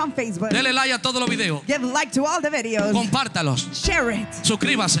 Look for us on Facebook. Dele like a todos los videos. Give like to all the videos. Compártalos. Share it.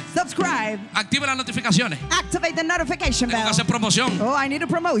 Suscríbase. Subscribe. Active las notificaciones. Activate the notification Tengo que bell. hacer promoción. Oh, I need to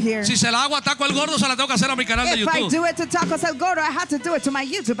promote here. Si se la hago a Taco el Gordo, se la tengo que hacer a mi canal de If I YouTube. do it to Tacos El Gordo, I have to do it to my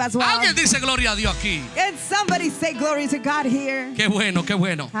YouTube as well. Alguien dice gloria a Dios aquí. And somebody say glory to God here. Qué bueno, qué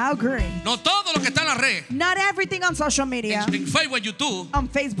bueno. How great. No todo lo que está en la red, Not everything on social media, en Facebook, en YouTube, on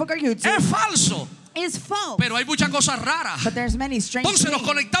Facebook or YouTube, es falso. is false. Pero hay muchas cosas raras. But there's many strange Entonces nos things.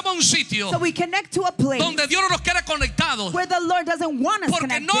 conectamos a un sitio So we connect to a place donde Dios no nos quiere conectados where the Lord doesn't want us porque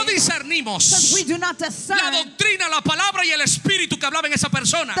connected. no Because discernimos we do not la discern doctrina, la palabra y el espíritu que hablaba en esa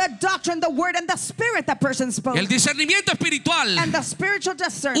persona. the doctrine, the word, and the spirit that person spoke. El discernimiento espiritual And the spiritual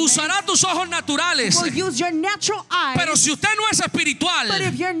discernment usará tus ojos naturales. will use your natural eyes. Pero si usted no es espiritual, But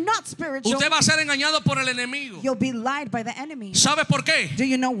if you're not spiritual, usted va a ser engañado por el enemigo. you'll be lied by the enemy. ¿Sabe por qué? Do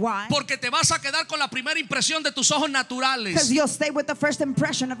you know why? Porque te vas a quedar con la primera impresión de tus ojos Because naturales. you'll stay with the first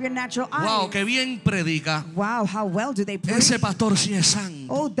impression of your natural Wow, eyes. que bien predica. Wow, how well do they preach? Ese pastor sí es santo.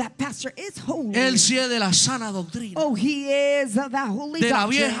 Oh, that pastor is holy. Él sí es de la sana doctrina. Oh, he is of that holy De la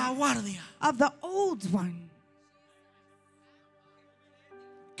doctrine vieja guardia. of the old one.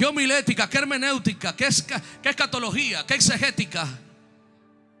 ¿Qué homilética? ¿Qué hermenéutica? ¿Qué escatología? ¿Qué exegética?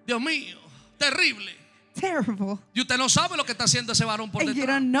 Dios mío, terrible. Terrible. Y usted no sabe lo que está haciendo ese varón por And you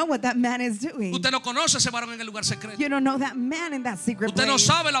detrás. don't know what that man is doing. Usted no conoce a ese varón en el lugar secreto. You don't know that man in that secret Usted no place.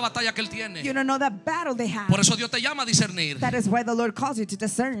 sabe la batalla que él tiene. You don't know that battle they have. Por eso Dios te llama a discernir. That is why the Lord calls you to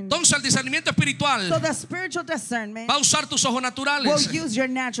discern. Entonces el discernimiento So espiritual the spiritual discernment va a usar tus ojos will naturales. use your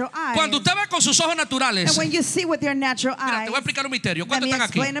natural eyes. Cuando usted ve con sus ojos naturales, And when you see with your natural mira, eyes, te voy a explicar un misterio. let ¿Cuántos me están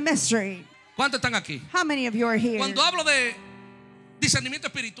aquí? explain a mystery. ¿Cuántos están aquí? How many of you are here? Cuando hablo de discernimiento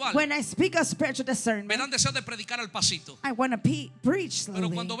espiritual, When I speak of spiritual me discernment, dan deseo de predicar al pasito. I want to preach Pero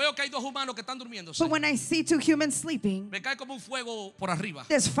slowly. cuando veo que hay dos humanos que están durmiéndose, But when I see two humans sleeping, me cae como un fuego por arriba.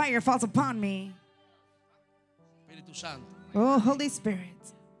 this fire falls upon me. Espíritu Santo. Oh, Holy Spirit.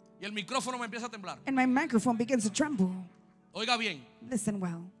 Y el micrófono me empieza a temblar. And my microphone begins to tremble. Oiga bien, Listen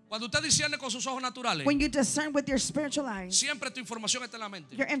well. cuando usted discierne con sus ojos naturales, When you discern with your spiritual eyes, siempre tu información está en la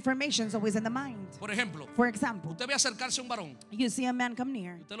mente. your information is always in the mind. Por ejemplo, For example, usted ve acercarse a un varón, you see a man come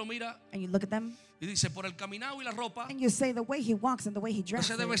near, usted lo mira and you look at them, y dice, por el caminado y la ropa, and you say the way he walks and the way he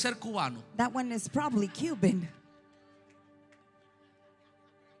ese debe dresses, ser cubano. that one is probably Cuban.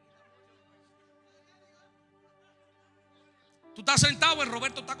 Tú estás sentado en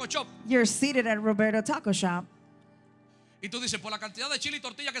Roberto Taco Shop You're seated at Roberto Taco Shop, y tú dices, por la cantidad de chile y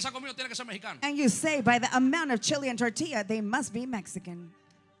tortilla que se ha comido, tiene que ser mexicano. and you say by the amount of chili and tortilla, they must be Mexican.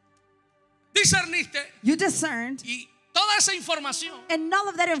 Discerniste You discerned, y toda esa información and all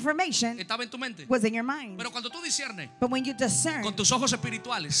of that information estaba en tu mente. was in your mind. Pero cuando tú disciernes But when you discern con tus ojos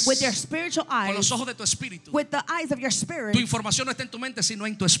espirituales, with your spiritual con eyes, los ojos de tu espíritu, with the eyes of your spirit, tu información no está en tu mente, sino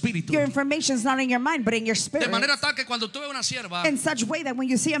en tu espíritu. your information is not in your mind, but in your De spirit. manera tal que cuando tú ves una sierva In such way that when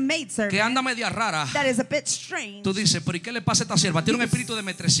you see a maid que servant anda media rara, that is a bit strange, tú dices, pero ¿y qué le pasa a esta sierva? ¿Tiene un espíritu de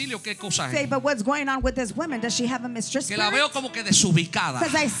metrecilio o qué cosa say, es? but what's going on with this woman? Does she have a mistress Que la spirit? veo como que desubicada,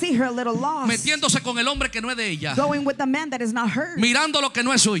 Because I see her a little lost, metiéndose con el hombre que no es de ella, going with the man that is not hers, mirando lo que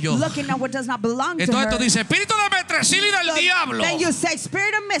no es suyo. looking at what does not belong to Entonces tú her. dices, espíritu de metrecilio y del So diablo, then you say,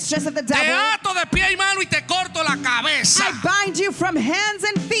 spirit of mistress of the te devil, ato de pie y mano y te corto la cabeza. I bind you from hands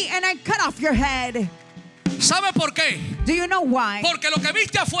and feet and I cut off your head. ¿Sabe por qué? Do you know why? Porque lo que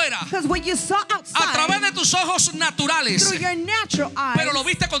viste afuera, Because what you saw a través outside de tus ojos naturales, through your natural eyes, pero lo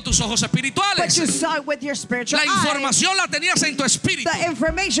viste con tus ojos but you espirituales. saw it with your spiritual La eyes. información la tenías en tu espíritu. The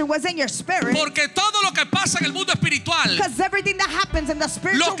information was in your spirit. Porque todo lo que pasa en el mundo espiritual, Because everything that happens in the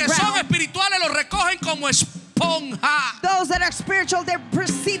spiritual los que son realm, espirituales lo recogen como esponja. those that are spiritual, they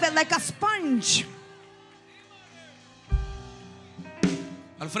perceive it like a sponge.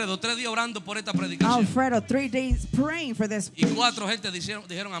 Alfredo, 3 días orando por esta predicación Alfredo, 3 days praying for this. y 4 gente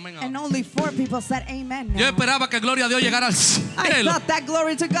dijeron amén. And ahora. only 4 people said amen. Yo Now. esperaba que gloria a Dios llegara al I cielo. thought that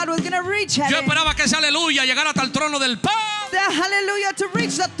glory to God was going to reach Yo heaven. esperaba que ese aleluya llegara hasta el trono del Padre. The hallelujah to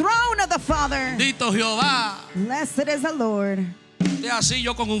reach the throne of the Father. Bendito Jehová. Blessed is the Lord. De así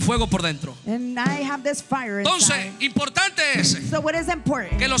yo con un fuego por dentro. And I have this fire Entonces, inside. importante es So what is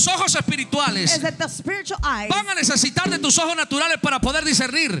important que los ojos espirituales is that the spiritual eyes van a necesitar de tus ojos naturales para poder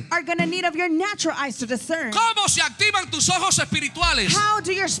discernir. are going to need of your natural eyes to discern. ¿Cómo se activan tus ojos espirituales? How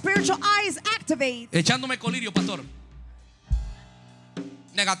do your spiritual eyes activate? Echándome colirio, pastor.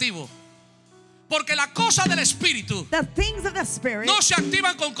 Negativo. Porque las cosas del espíritu The things of the spirit no se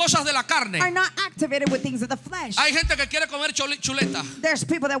activan con cosas de la carne. are not activated with things of the flesh. Hay gente que quiere comer chuleta, There's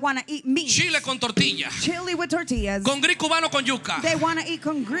people that want to eat meat, chile con tortilla, chili with tortillas. con gris cubano con yuca They want to eat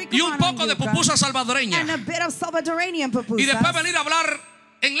con Greek y un poco de pupusa and a salvadoreña. bit of Salvadorian Y después pupusas. venir a hablar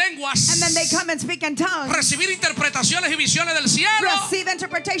en lenguas, And then they come and speak in tongues, recibir interpretaciones y visiones del cielo receive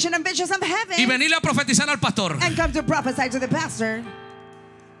interpretation and visions of y heaven, venirle a profetizar al pastor. and come to prophesy to the pastor.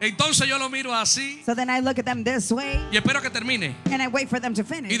 Entonces yo lo miro así So then I look at them this way y espero que termine. and I wait for them to Y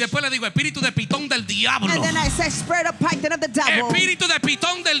finish. después le digo, espíritu de pitón del diablo. And then I say, spirit of python of the devil. Espíritu de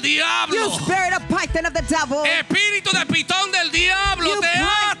pitón del You diablo. spirit of python of the devil. Espíritu de pitón del diablo. You Te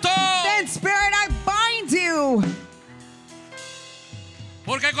ato. Then spirit, I bind you.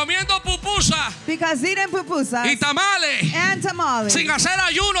 Porque comiendo pupusa Because eating pupusas y tamales, and tamales, sin hacer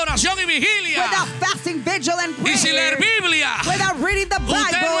ayuno, oración y vigilia, without fasting, vigil, and y sin leer prayer, Biblia, without reading the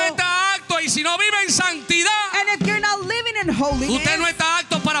usted no Bible, está apto. Y si no vive en santidad, and if you're not living in holiness, usted no está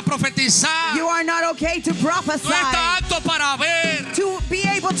apto para profetizar. you are not okay to prophesy, No está apto para ver. to be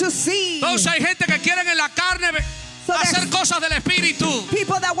able to see. Entonces hay gente que quieren en la carne So hacer there's cosas del espíritu.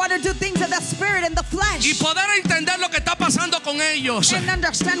 people that want to into things of the spirit and the flesh. Y poder entender lo que está pasando con ellos. And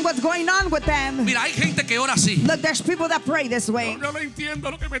understand what's going on with them. Mira, hay gente que ora así. Look, there's people that pray this way. No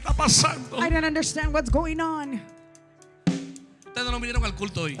entiendo lo que me está pasando. I don't understand what's going on. Ustedes no vinieron al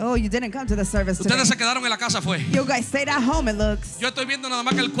culto hoy. Oh, you didn't come to the service today. Ustedes se quedaron en la casa fue. You guys stayed at home, it looks. Yo estoy viendo nada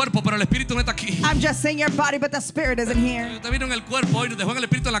más que el cuerpo, pero el espíritu no está aquí. I'm just seeing your body, but the spirit isn't here. Ustedes vieron el cuerpo hoy, dejó el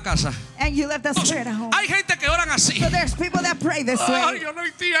espíritu en la casa. And you left the spirit at home. Hay gente que oran así. So there's people that pray this Ay, way. yo no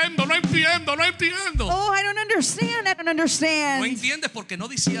entiendo. Oh, I don't understand. I don't No understand. entiendes porque no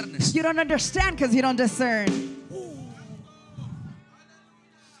disiernes. You don't understand because you don't discern.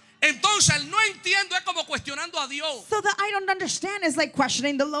 Entonces el no entiendo es como cuestionando a Dios. So the I don't understand is like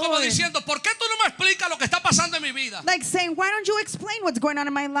questioning the Como Lord. diciendo, ¿por qué tú no me explicas lo que está pasando en mi vida? Like saying, why don't you explain what's going on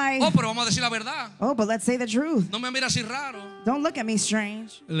in my life? Oh, pero vamos a decir la verdad. Oh, but let's say the truth. No me mires así raro. Don't look at me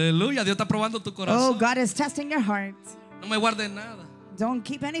strange. Aleluya, Dios está probando tu Oh, corazón. God is testing your heart. No me guardes nada. Don't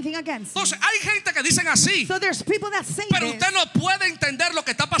keep anything against me. Entonces hay gente que dicen así. So there's people that say Pero this, usted no puede entender lo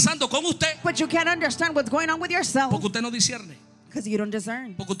que está pasando con usted but you can't understand what's going on with yourself porque usted no discierne. because you don't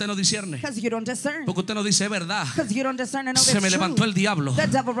discern. Porque usted no discierne. Because you don't discern. Porque usted no dice verdad. Because you don't discern and know Se the me levantó truth. el diablo. The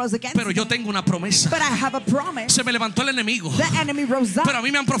devil rose against Pero yo me. tengo una promesa. But I have a promise. Se me levantó el enemigo. The enemy rose up. Pero a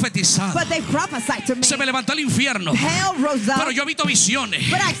mí me han profetizado. But they prophesied to me. Se me levantó el infierno. Hell rose up. Pero yo he visto visiones.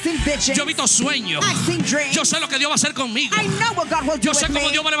 But I've seen visions. Yo he visto sueños. I've seen dreams. Yo sé lo que Dios va a hacer conmigo. I know what God will do Yo sé with cómo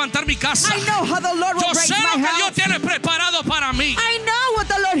me. Dios va a levantar mi casa. I know how the Lord will Yo raise sé my lo que Dios house. tiene preparado para mí. I know what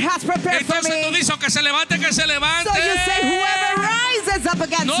the Lord has prepared for Entonces tú me. dices que se levante, que se levante. So you say, whoever rises up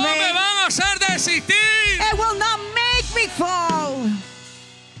against No me me, van a hacer desistir. it will not make me fall.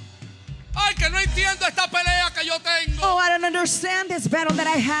 Ay, que no entiendo esta pelea que yo tengo. Oh, I don't understand this battle that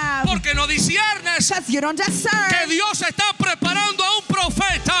I have. Porque no disiernes Because you don't discern que Dios está preparando a un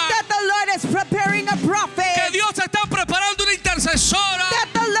profeta. that the Lord is preparing a Que prophet. Dios está preparando una intercesora. That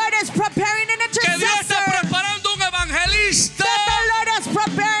the Lord is preparing an Que Dios está intercessor. preparando un evangelista. That the Lord is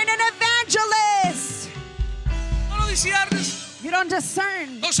preparing an evangelist. No lo disiernes. You don't discern.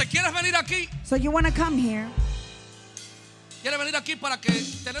 Entonces, ¿quieres venir aquí? So you want to come here. ¿Quieres venir aquí para que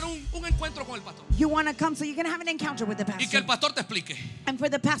tener un encuentro con el pastor? You want to come so you can have an encounter with the Y que el pastor. pastor te explique. And for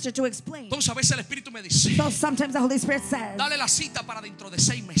the pastor to explain. Entonces a veces el Espíritu me dice, So sometimes the Holy Spirit says, dale la cita para dentro de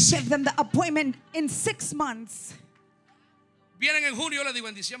 6 meses. give them the appointment in 6 months. Vienen en junio, yo le digo,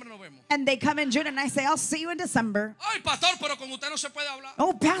 en diciembre nos vemos. And they come in June and I say, I'll see you in December. Ay, pastor, pero con usted no se puede hablar.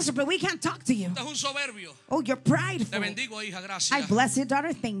 Oh, pastor, but we can't talk to you. Usted es un soberbio. Oh, you're Te prideful. bendigo, hija, I gracias. bless you,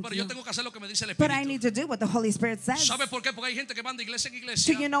 daughter. Thank Pero yo you. tengo que hacer lo que me dice el But I Espíritu. need to do what the Holy Spirit says. ¿Sabe por qué? Porque hay gente que van de iglesia en Do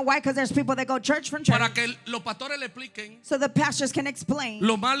iglesia you know why? Because there's people that go church from church. para que los pastores le expliquen So the pastors can explain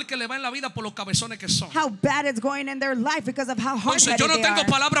lo mal que le va en la vida por los cabezones que son. how bad it's going in their life because of how Entonces hard-headed yo no they tengo are.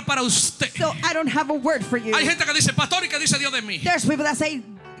 palabra para usted. So I don't have a word for you. Hay gente que dice, pastor, ¿y qué dice Dios de mí? There's people that say,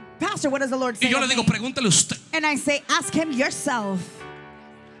 Pastor, what does the Lord say Y yo of le digo, me? pregúntele usted. And I say, ask him yourself.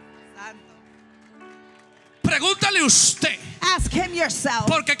 Pregúntale usted. Ask him yourself.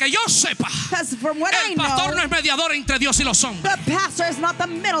 Porque que yo sepa, Because from what I el pastor no know, es mediador entre Dios y los hombres. the pastor is not the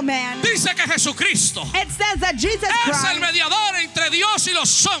middleman. Dice que Jesucristo It says that Jesus es el Christ mediador entre Dios y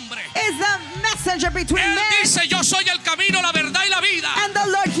los hombres. is the messenger between Él men dice, yo soy el camino, la verdad y la vida. and the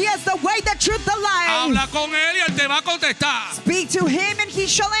Lord. He is the way, the truth, the life. Habla con él y él te va a contestar. Speak to him and he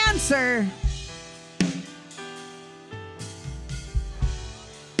shall answer.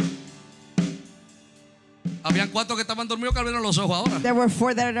 Habían 4 que estaban dormidos que abrieron los ojos ahora. There were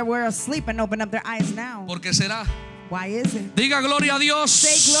 4 that were asleep and opened up their eyes now. ¿Por qué será? Why is it? Diga gloria a Dios.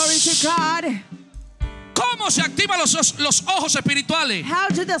 Say glory to God. ¿Cómo se activan los ojos espirituales? How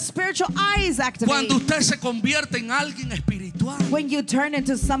do the spiritual eyes activate? Cuando usted se convierte en alguien espiritual. When you turn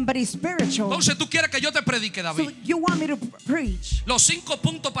into somebody spiritual. Entonces tú quieres que yo te predique, So David. you want me to preach? Los 5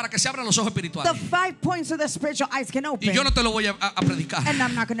 puntos para que se abran los ojos The espirituales. 5 points so the spiritual eyes can open. Y yo no te lo voy a predicar. And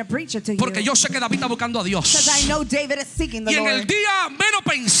I'm not going to preach it to Porque you. yo sé que David está buscando a Dios. Because I know David is seeking the Y en el Lord. día menos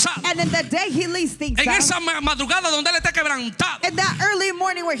pensado, And in the day he least thinks en of, esa madrugada donde él esté quebrantado, in that early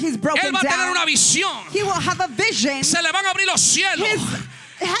morning where he's broken él va a tener down, una visión. he will have a vision. Se le van a abrir los cielos. His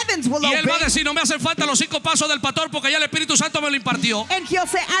heavens will Y él va a open. decir, no me hacen falta los 5 pasos del pastor porque ya el Espíritu Santo me lo impartió. And he'll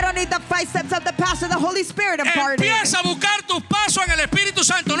say, I don't need the 5 steps of the pastor, the Holy Spirit imparted. Empieza a buscar tus pasos en el Espíritu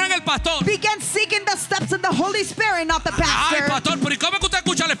Santo, no en el pastor. Begin seeking the steps of the Holy Spirit, not the Ay, pastor. pastor, pero ¿y cómo es que usted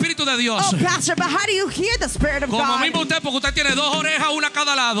escucha al Espíritu de Dios? Oh, pastor, but how do you hear the Spirit of Como God? mismo usted, porque usted tiene 2 orejas, una a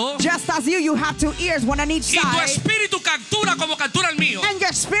cada lado. Just as you have 2 ears, one on each Y tu side. espíritu captura como captura el mío. And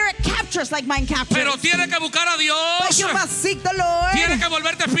your spirit captures like mine captures. Pero tiene que buscar a But Dios. you must seek the Lord. Tiene que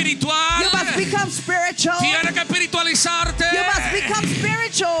volverte espiritual. You must become spiritual. Tiene que espiritualizarte. You must become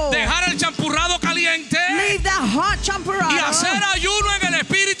spiritual. Dejar el champurrado caliente Leave that hot champurrado y hacer ayuno en el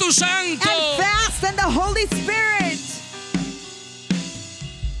Espíritu and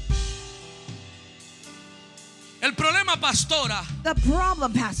pastora, The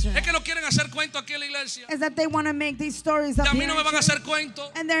problem, pastor, es que no quieren hacer cuento aquí en la iglesia. is that they want to make these stories Y up a mí here no me van a hacer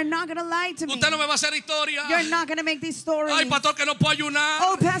cuento. and they're not going to lie to me. Usted no me va a hacer historia. You're not going to make these stories. Ay, pastor, que no puedo ayunar.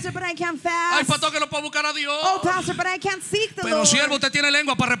 Oh, pastor, but I can't Ay, fast. pastor, que no puedo buscar a Dios. Oh, pastor, but I can't seek the Pero Lord. siervo, ¿usted tiene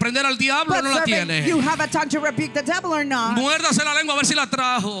lengua para reprender al diablo o But no la servant, tiene? you have a tongue to rebuke the devil or not? Muérdase la lengua a ver si la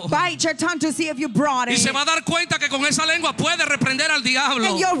trajo. Bite your tongue to see if you brought Y it. se va a dar cuenta que con esa lengua puede reprender al diablo.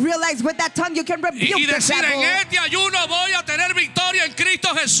 And you'll realize with that tongue you can rebuke Y the decir, devil. en este ayuno voy a tener victoria en Cristo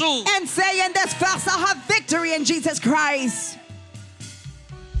Jesús. And say in this fast I'll have victory in Jesus Christ.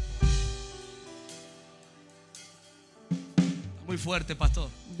 Muy fuerte, pastor.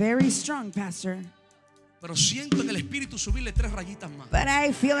 Very strong, pastor. Pero siento en el espíritu subirle 3 rayitas más. But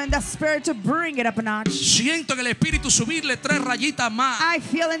I feel in the spirit to bring it up a notch. Siento en el espíritu subirle 3 rayitas más. I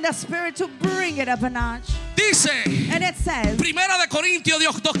feel in the spirit to bring it up a notch. Dice, And it says Primera de Corintios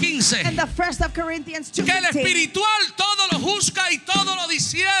 2:15, in the 1st of Corinthians que el 2:15 espiritual todo lo juzga y todo lo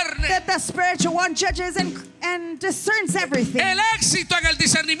discierne. that the spiritual one judges and discerns everything. El éxito en el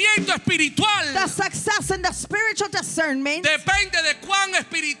discernimiento espiritual The success in the spiritual discernment depende de cuán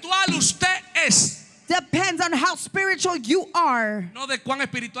espiritual usted es. depends on how spiritual you are, No de cuán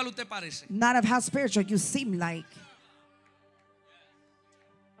espiritual usted parece. not of how spiritual you seem like.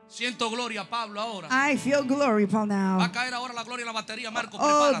 Siento gloria, Pablo, ahora. I feel glory, Paul, Va a now. caer ahora la gloria en la batería, Marco,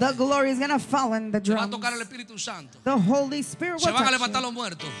 Oh, the prepárate. glory is going to fall in the Se va a drums. tocar el Espíritu Santo. The Holy Spirit Se will van a touch levantar you. los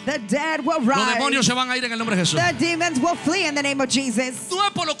muertos. The dead will Los rise. demonios se van a ir en el nombre de Jesús. The demons will flee in the name of Jesus. No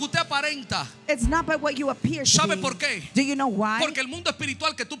es por lo que usted aparenta. It's not by what you appear to ¿Sabe be. por qué? Do you know why? Porque el mundo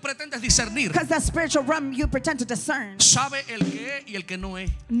espiritual que tú pretendes discernir Because the spiritual realm you pretend to discern sabe el que es y el que no es.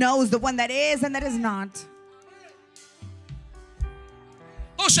 knows the one that is and that is not.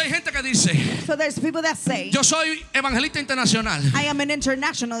 O sea, hay gente que dice, So there's people that say, yo soy evangelista internacional, I am an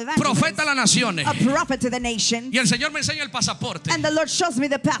international evangelist, profeta a las naciones, a prophet to the nation, y el Señor me enseña el pasaporte and the Lord shows me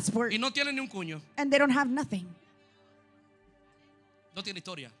the passport, y no tiene ni un cuño, and they don't have nothing. no tiene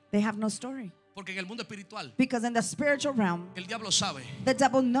historia. They have no story. Porque en el mundo espiritual Because in the spiritual realm, el diablo sabe the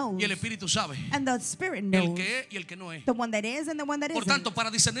devil knows, y el espíritu sabe and the spirit el knows que es y el que no es. the one that is and the one that Por isn't. tanto, para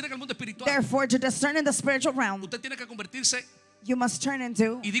discernir en el mundo espiritual, Therefore, to discern in the spiritual realm, usted tiene que convertirse, you must turn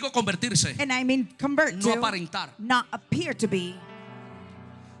into, y digo convertirse, and I mean convert no to, aparentar. not appear to be.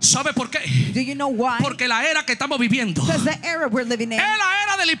 ¿Sabe por qué? Do you know why? Porque la era que estamos viviendo Because the era we're living in es la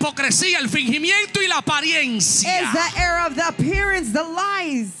era de la hipocresía, el fingimiento y la is apariencia. the era of the appearance, the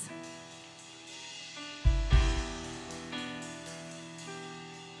lies.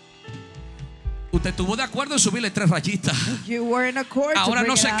 Usted estuvo de acuerdo en subirle 3 rayitas. You were in accord to Ahora bring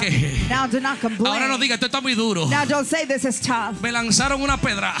no it se up. queje. Now do not complain. Ahora no diga, esto está muy duro. Now don't say this is tough. Me lanzaron una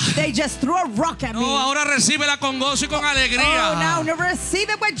pedra. They just threw a rock at me. No, ahora recíbela con gozo y con Oh, now alegría. receive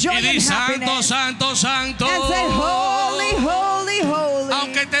it with joy Y di, and santo, happiness. santo, santo. And say, holy, holy, holy.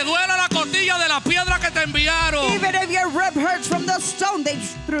 Aunque te duela la costilla de la piedra que te enviaron. Even if your rib hurts from the stone they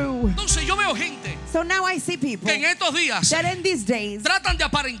threw. Entonces yo veo gente So now I see people que en estos días that in these days, tratan de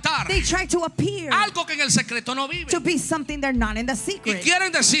aparentar they try to appear algo que en el secreto no vive. to be something they're not in the Y secret. quieren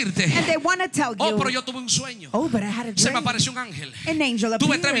decirte, And they want to tell oh, pero you, yo tuve un sueño. oh, but I had a Se me dream. apareció un ángel. An angel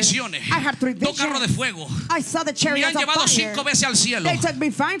Tuve 3 appeared. visiones. I had 3 2 carros de visions. fuego. I saw the Me chariots han of llevado fire. 5 veces al cielo. They took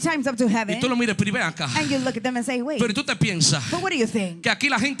me 5 times up to Y heaven. tú lo miras, pero ven acá. And you look at them and say, wait, Pero tú te piensas but what do you think? que aquí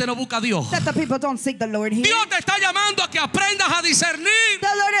la gente no busca a Dios. That the people don't seek the Lord here? Dios te está llamando a que aprendas a discernir.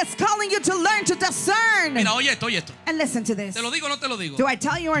 The Lord is calling you to learn to discern. Mira, oye esto, oye esto. And listen to this. ¿Te lo digo o no te lo digo? Do I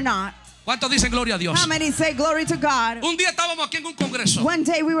tell you or not? ¿Cuántos dicen gloria a Dios? How many say glory to God? Un día estábamos aquí en un congreso. One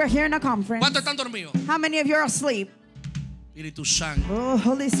day we were here in a conference. ¿Cuántos están dormidos? How many of you are asleep? Espíritu Santo. Oh,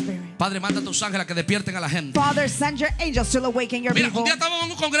 Holy Spirit. Padre, manda a tus ángeles a que despierten a la gente. Father, send your angels to awaken your Mira, people. un día estábamos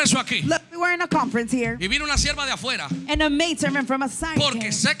en un congreso aquí. Look, we were in a conference here. Y vino una sierva de afuera. And a maidservant from outside Porque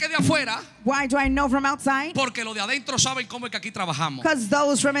came. sé que de afuera, Why do I know from outside? porque los de adentro saben cómo es que aquí trabajamos. Because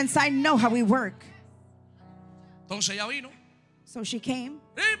those from inside know how we work. Entonces ella vino. So she came,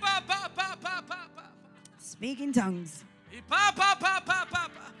 Y pa, pa, pa, pa, pa, pa. speaking tongues. Y pa, pa, pa, pa, pa,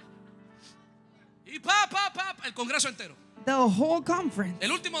 pa. Y pa, pa, pa, pa. El congreso entero. The whole conference. El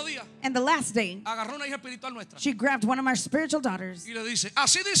último día And the last day, agarró una hija espiritual nuestra she grabbed one of our spiritual daughters. y le dice,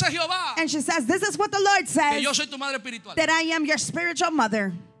 así dice Jehová, And she says, this is what the Lord que says, yo soy tu madre espiritual. that I am your spiritual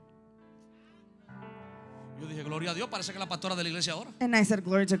mother. Yo dije, gloria a Dios, parece que es la pastora de la iglesia ahora. And I said,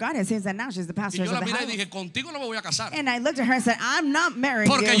 glory to God. It seems that now she's the Y pastor yo of la the miré y house. dije, contigo no me voy a casar. And I looked at her and said, I'm not marrying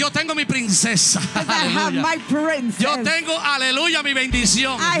Porque you. yo tengo mi princesa. I have Aleluya. my princess. Yo tengo, aleluya, mi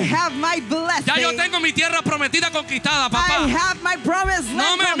bendición. I have my blessing. Ya yo tengo mi tierra prometida conquistada, I papá. have my promised No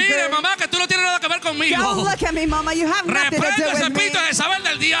land me mire, conquered. mamá, que tú no tienes nada que ver conmigo. Don't look at me, mama. You have nothing to do Reprende ese with me. espíritu de Jezabel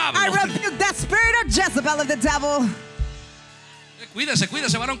del diablo. I rebuke that spirit of Jezebel of the devil. Cuídese,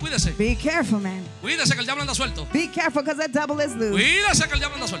 cuídese, varón, cuídese. Be careful, man. Cuídese que el diablo anda suelto. Be careful because the devil is loose. Cuídese que el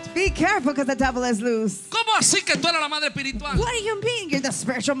diablo anda suelto. Be careful because the devil is loose. ¿Cómo así que tú eres la madre espiritual? What do you mean you're the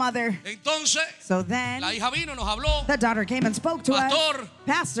spiritual mother? Entonces, So then, la hija vino, nos habló. the daughter came and spoke to Pastor, us.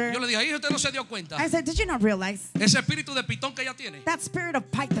 Pastor, yo le dije, hija, usted no se dio cuenta. I said, did you not realize Ese espíritu de pitón que ella tiene. that spirit of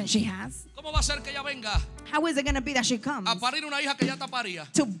python she has? ¿Cómo va a ser que ella venga How is it going to be that she comes a parir una hija que ya está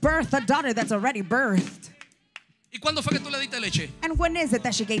paría? to birth a daughter that's already birthed? ¿Y cuándo fue que tú le diste leche? And when is it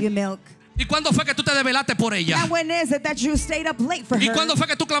that she gave you milk? ¿Y cuándo fue que tú te desvelaste por ella? And when is it that you stayed up late for ¿Y her? cuándo fue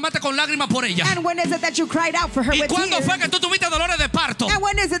que tú clamaste con lágrimas por ella? And when is it that you cried out for her ¿Y with cuándo tears? fue que tú tuviste dolores de parto? And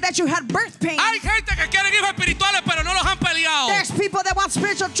when is it that you had birth pain? Hay gente que quiere hijos espirituales pero no los han peleado. There's people that want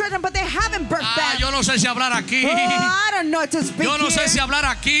spiritual children, but they haven't birthed them. Yo no sé si hablar aquí. Oh, I don't know what to speak Yo no sé here. si hablar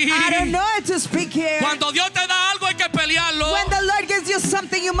aquí. I don't know what to speak here. Cuando Dios te da algo hay que pelearlo. When the Lord gives you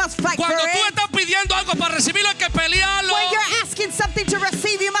something, you must fight for Cuando tú it. estás pidiendo algo para recibirlo hay que pelearlo. When you're asking something to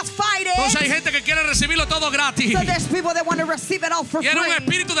receive, you must fight Entonces hay it. gente que quiere recibirlo todo gratis. So there's people that want to receive it all for Tiene un free.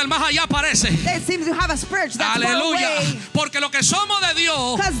 espíritu del más allá parece. They seem to have a spirit that's far Aleluya. away. Porque lo que somos de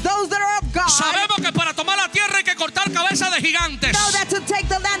Dios, Because those that are of God sabemos que para tomar la tierra hay que cortar cabezas de gigantes. know that to take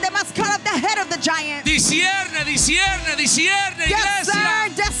the land, they must cut off the head of the giant. Discierne, iglesia.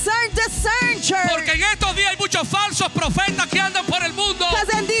 Discern, church. Porque en estos días hay muchos falsos profetas que andan por el mundo. Because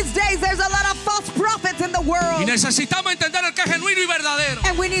in these days, there's a lot of false prophets in the Y world. necesitamos entender el que es genuino y verdadero.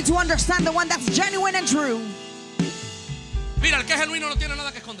 And we need to understand the one that's genuine and true. Mira, el que es genuino no tiene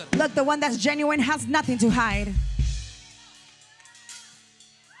nada que esconder. Look, the one that's genuine has nothing to hide.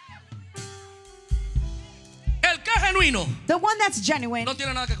 El que es genuino The one that's genuine no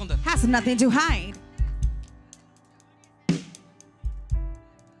tiene nada que esconder. has nothing to hide.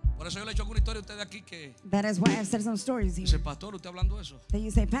 Por eso yo le he hecho alguna historia a ustedes aquí que That is why I've said some stories here. dice, pastor, usted hablando eso. That you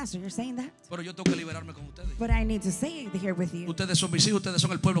say, Pastor, you're saying that? Pero yo tengo que liberarme con ustedes. But I need to say it here with you. Ustedes son mis hijos, ustedes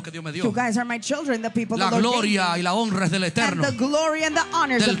son el pueblo que Dios me dio. You guys are my children, the people La the Lord gave gloria me. y la honra es del And Eterno, the glory and the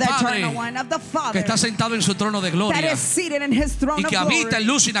honors del of the Padre, eternal one, of the que Father, está sentado en su trono de that gloria is seated in his throne y of que habita en glory,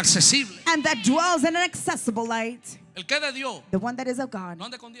 luz inaccesible. and that dwells in an accessible light. El que es de Dios The one that is of God no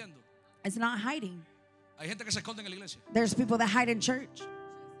anda escondiendo. is not hiding. Hay gente que se esconde en la iglesia. There's people that hide in church.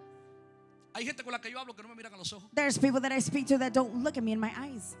 Hay gente con la que yo hablo que no me miran a los ojos. There's people that I speak to that don't look at me in my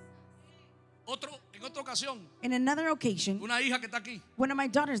eyes. En otra ocasión, In another occasion, una hija que está aquí, one of my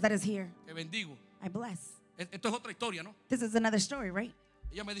daughters that is here, que bendigo. I bless. Esto es otra historia, ¿no? This is another story, right?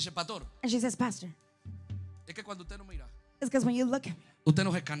 Ella me dice, pastor, And she says, Pastor, es que cuando usted no mira, it's because when you look at me, usted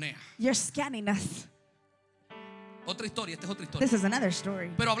nos escanea. you're scanning us. Otra historia, esta es otra historia. This is another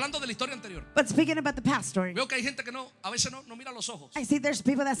story. Pero hablando de la historia anterior, But speaking about the past story, veo que hay gente que a veces no mira los ojos. I see there's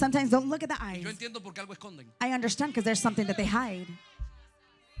people that sometimes don't look at the Yo eyes. entiendo por qué algo esconden. I understand because there's something that they hide.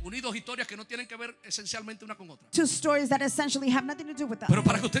 Unidos historias que no tienen que ver esencialmente una con otra. Two stories that essentially have nothing to do with the Pero other.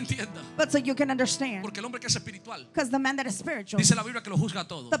 para que usted entienda, But so you can understand. porque el hombre que es espiritual, Because the man that is spiritual, dice la Biblia que lo juzga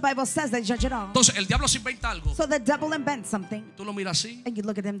todo. the Bible says they judge it all. Entonces el diablo se inventa algo. So the devil invents something, Tú lo miras así and you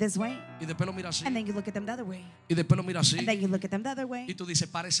look at them this way, y después lo miras así and then you look at them the other way, y después lo miras así and then you look at them the other y way, tú dices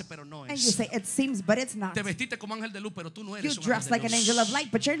parece pero no and you es. say, it seems, but it's not. Te vestiste como ángel de luz pero tú no You eres un dress ángel like de an angel of luz.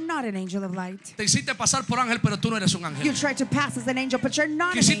 light, but you're not an angel of light. Te hiciste pasar por ángel pero tú no eres un You ángel. try to pass as an angel, but you're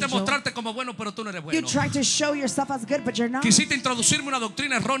not an Quisiste angel. mostrarte como bueno pero tú no eres You bueno. try to show yourself as good, but you're not. Quisiste introducirme una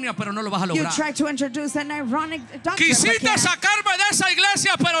doctrina errónea pero no lo vas a You lograr. try to introduce an ironic doctrine, but Quisiste can't. sacarme de esa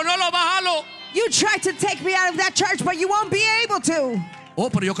iglesia pero no lo vas a lograr. You try to take me out of that church, but you won't be able to. Oh,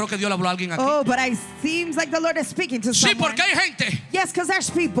 pero yo creo que Dios le habló a alguien aquí. Oh, but it seems like the Lord is speaking to Sí, someone. porque hay gente Yes, because there's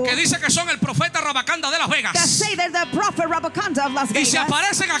people que dice que son el profeta Rabacanda de Las that Vegas say they're the prophet Rabakanda of Las y Vegas. se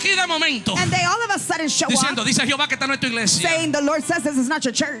aparecen aquí de momento And they all of a sudden show diciendo, up dice Jehová que esta no es tu iglesia. saying the Lord says this is not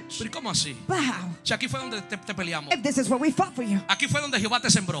your church. Pero ¿y cómo así? Wow. Si aquí fue donde te peleamos. If this is where we fought for you, Aquí fue donde Jehová te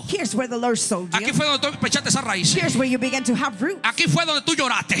sembró. here's where the Lord sowed Aquí you. fue donde tú echaste esa raíz. Here's where you began to have root. Aquí fue donde tú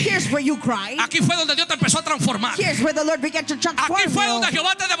lloraste. Here's where you cried. Aquí fue donde Dios te empezó a transformar. Here's where the Lord began to transform Aquí fue donde you.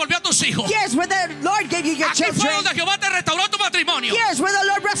 Jehová te devolvió a tus hijos. Here's where the Lord gave you your Aquí fue children. donde Jehová te restauró tu matrimonio. Here's where the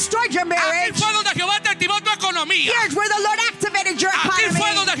Lord restored your Aquí marriage. fue donde Jehová te activó tu economía. Here's where the Lord activated your Aquí fue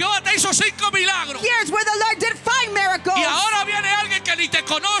economy. donde Jehová te hizo 5 milagros. Here's where the Lord did 5 miracles. Y ahora viene alguien que ni te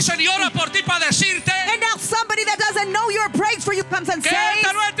conoce ni ora por ti para decirte And now somebody that doesn't know your praise for you comes and que says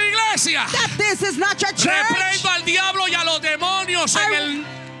esta no es tu iglesia. that this is not your church. Reprendo al diablo y a los demonios I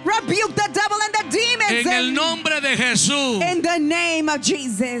rebuke the devil and the demons en el nombre de Jesús. in the name of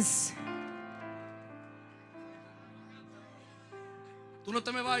Jesus. Tú no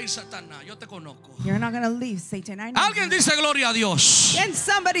te me vas a ir, Satanás. Yo te conozco. You're not going to leave, Satan. I know. Alguien dice gloria a Dios. And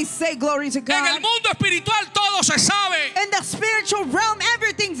somebody say glory to En el God. mundo espiritual todo se sabe. In the spiritual realm,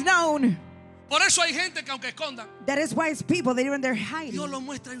 everything's known. Por eso hay gente que aunque escondan, That is why it's people that even they're hiding. Dios lo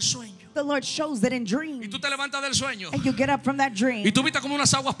muestra en sueño. The Lord shows that in Y dreams. tú te levantas del sueño And you get up from that dream. y tú viste como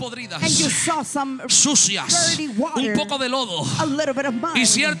unas aguas podridas, And you saw some sucias, dirty water, un poco de lodo, a little bit of mud, y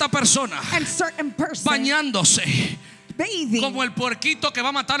cierta persona and certain person bañándose bathing como el puerquito que va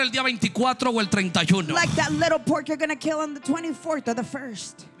a matar el día 24 o el 31. like that little pork you're going to kill on the 24th or the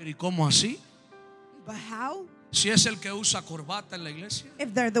 1st. Pero ¿y cómo así? But how? Si es el que usa corbata en la iglesia,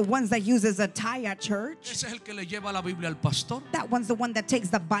 If they're the ones that uses a tie at church, ese es el que le lleva la Biblia al pastor, that one's the one that takes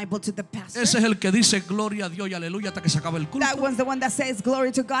the Bible to the pastor. ese es el que dice gloria a Dios y aleluya hasta que se acabe el culto. That one's the one that says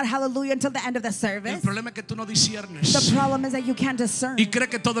glory to God, hallelujah, until the end of the El service. problema es que tú no disiernes The problem is that you can't discern. y crees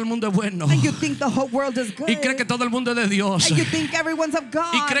que todo el mundo es bueno And you think the whole world is good. y crees que todo el mundo es de Dios And you think everyone's of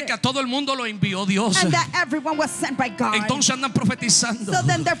God. y crees que a todo el mundo lo envió Dios. And that everyone was sent by God. Entonces andan profetizando So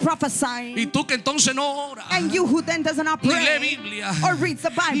then they're prophesying. y tú que entonces no oras, And you who then doesn't ni lee pray Biblia, or reads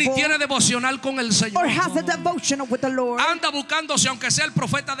the ni Bible tiene devocional con el Señor, or has a devotional with the Lord, anda buscándose aunque sea el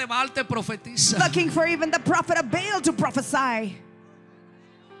profeta de Baal te profetiza. looking for even the prophet of Baal to prophesy.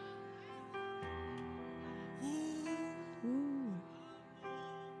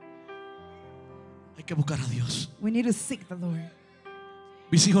 Hay que buscar a Dios. We need to seek the Lord.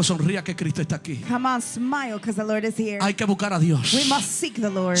 Mis hijos, sonría que Cristo está aquí. Come on, smile because the Lord is here. Hay que buscar a Dios. We must seek the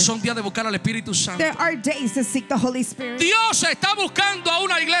Lord. Son días de buscar al Espíritu Santo. There are days to seek the Holy Spirit. Dios está buscando a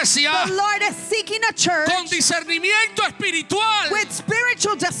una iglesia The Lord is seeking a church con discernimiento espiritual. with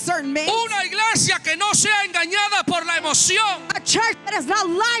spiritual discernment. Una iglesia que no sea engañada por la emoción, A church that is not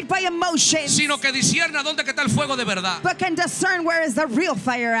lied by emotions, sino que discierna dónde que está el fuego de verdad. but can discern where is the real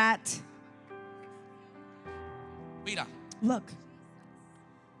fire at. Mira, Look,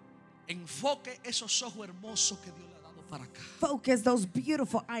 enfoque esos ojos hermosos que Dios le ha dado para acá. focus those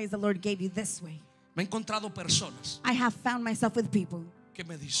beautiful eyes the Lord gave you this way. Me he encontrado personas I have found myself with people que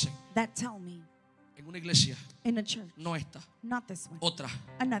me dicen that tell me en una iglesia, in a church, no esta, not this one, otra,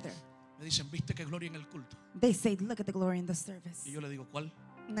 another. me dicen, ¿viste qué gloria en el culto? They say, look at the glory in the service. Y yo le digo, ¿cuál?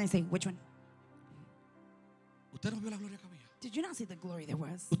 And I say, which one? ¿Usted no vio la gloria que había? Did you not see the glory there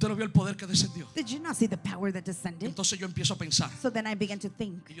was? ¿Usted no vio el poder que descendió? Did you not see the power that descended? Entonces yo empiezo a pensar So then I began to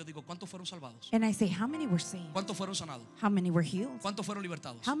think. y yo digo, ¿cuántos fueron salvados? And I say, how many were saved? ¿Cuántos fueron sanados? How many were healed? ¿Cuántos fueron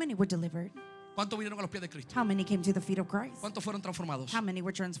libertados? How many were delivered? ¿Cuántos vinieron a los pies de Cristo? How many came to the feet of Christ? ¿Cuántos fueron transformados? How many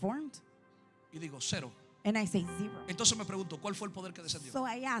were transformed? Y digo, cero. And I say, zero. Entonces me pregunto, ¿cuál fue el poder que descendió? So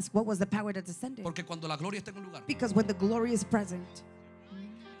I ask, what was the power that descended? Porque cuando la gloria está en un lugar, Because when the glory is present,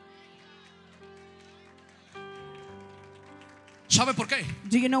 ¿sabe por qué?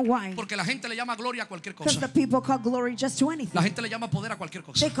 do you know why? Porque la gente le llama gloria a cualquier Because cosa. the people call glory just to anything. La gente le llama poder a cualquier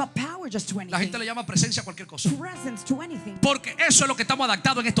cosa. They call power just to La gente anything. le llama presencia a cualquier cosa. Presence to anything. Porque eso es lo que estamos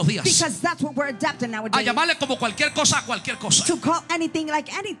adaptados en estos días. Because that's what we're adapting A nowadays. llamarle como cualquier cosa a cualquier cosa. To call anything like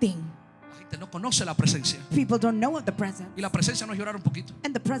anything. La gente no conoce la presencia. People don't know of the presence. Y la presencia no es llorar un poquito.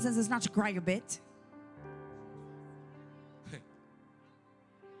 And the presence is not to cry a bit.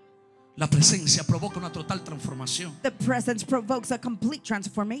 La presencia provoca una total transformación. The presence provokes a complete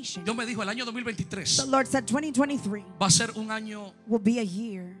transformation. Dios me dijo, el año 2023 The Lord said 2023 va a ser un año will be a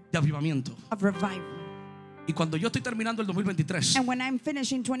year de avivamiento. of revival. Y cuando yo estoy terminando el 2023, And when I'm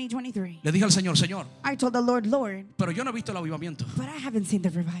finishing 2023, le dije al Señor, Señor, I told the Lord, Lord, pero yo no he visto el avivamiento. but I haven't seen the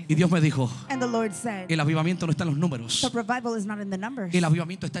revival. Y Dios me dijo, And the Lord said, el avivamiento no está en los números. the revival is not in the numbers. El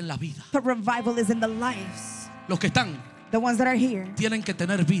avivamiento está en la vida. The revival is in the lives. Los que están The ones that are here tienen que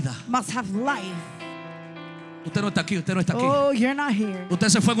tener vida. must have life. Usted no está aquí, usted no está aquí. Oh, you're not here. Usted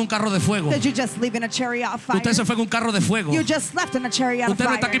se fue en un carro de fuego. Did you just leave in a chariot of fire? Usted se fue en un carro de fuego. You just left in a chariot of Usted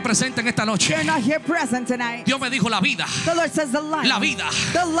no está aquí fire. presente en esta noche. You're not here present tonight. Dios me dijo la vida. The Lord says the life. La vida.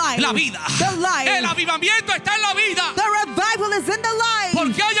 The life. La vida. The life. El avivamiento está en la vida. The revival is in the life.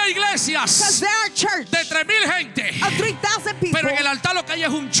 Porque hay Because iglesias there are church de 3,000 gente. of 3,000 people. Pero en el altar lo que hay es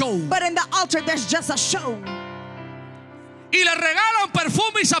un show. But in the altar there's just a show. Y le regalan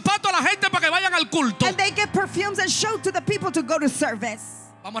perfume y zapatos a la gente para que vayan al culto. And they give perfumes and show to the people to go to service.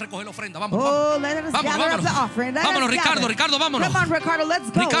 Vamos a recoger la ofrenda. Vamos, Oh, vamos. let us Vamos, gather up vámonos. the offering. Let Vámonos, us Ricardo, gather. Ricardo, vámonos. Come on, Ricardo,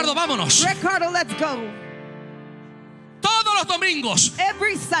 let's go. Ricardo, vámonos. Ricardo, let's go. Todos los domingos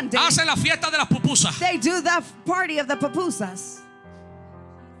Every Sunday, hacen la fiesta de las pupusas. they do the party of the pupusas.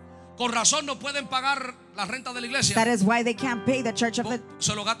 Con razón no pueden pagar la renta de la iglesia. That is why they can't pay the church of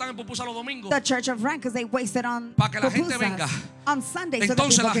Se lo gastan en pupusas los domingos. the church of rent, because they waste it on Para que la gente venga. on Sunday.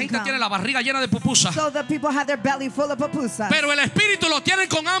 Entonces so la that gente people tiene can la barriga llena de pupusas. come. So the people have their belly full of pupusas. Pero el espíritu lo tienen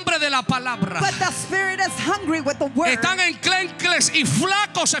con hambre de la palabra. But the spirit is hungry with the word. Están enclencles y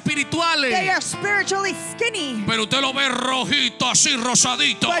flacos espirituales. They are spiritually skinny. Pero usted lo ve rojito, así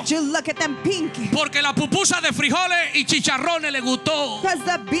rosadito. But you look at them pink. Porque la pupusa de frijoles y chicharrones le gustó. Because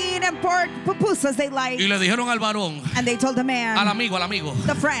the bean and pork pupusas they like. Y le dijeron al varón, And they told the man, al amigo,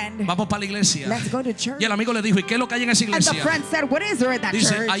 the friend, vamos para la iglesia. let's go to church. Y el amigo le dijo, ¿y qué es lo que hay en esa And the iglesia? friend said, what is there at that Dice,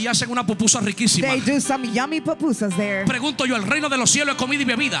 church? ahí hacen una pupusa riquísima. They do some yummy pupusas there. Pregunto yo, ¿el reino de los cielos es comida y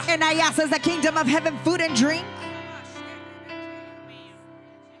bebida? And I asked, is the kingdom of heaven food and drink?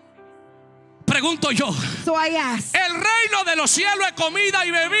 Pregunto yo, So I asked, ¿el reino de los cielos es comida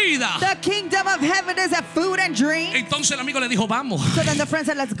y bebida? the kingdom of heaven is a food and drink? Entonces el amigo le dijo, vamos. So then the friend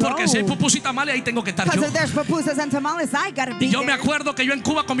said, let's go. Porque si hay pupusas y tamales, ahí tengo que estar Because yo. if there's pupusas and tamales, I gotta be Y yo me there. acuerdo que yo en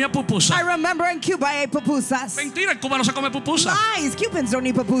Cuba comía I pupusa. remember in Cuba I ate pupusas. Mentira, en Cuba no se come pupusa. Lies, Cubans don't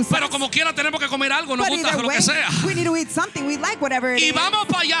eat pupusas. Pero como quiera tenemos que comer algo, nos But gusta either lo way, que sea. we need to eat something. We like whatever it Y is. vamos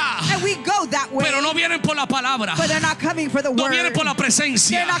para allá. And we go that way. Pero no vienen por la palabra. But they're not coming for the No word. vienen por la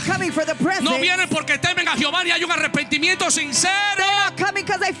presencia. They're not coming for the presence. No vienen porque temen a Jehová y hay un arrepentimiento sincero. They're not coming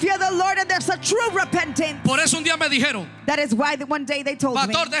because they fear the Lord and there's a true repentance. Por eso un día me dijeron, That is why one day they told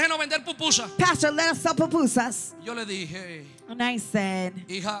pastor, me, déjenos vender pupusa. Pastor, let us sell pupusas. Yo le dije, And I said,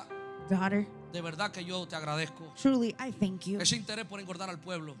 hija, daughter, de verdad que yo te agradezco truly I thank you. ese interés por engordar al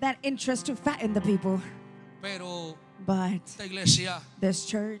pueblo. That interest to fatten the people. Pero But esta iglesia this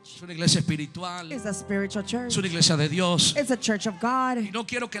church es una iglesia espiritual, is a spiritual church. es una iglesia de Dios. It's a church of God. Y no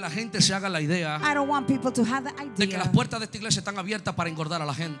quiero que la gente se haga la idea I don't want people to have the de que las idea puertas de esta iglesia están abiertas para engordar a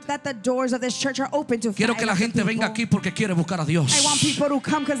la gente. that the doors of this church are open to Quiero que la fatten the gente venga people. aquí porque quiere buscar a Dios. I want people to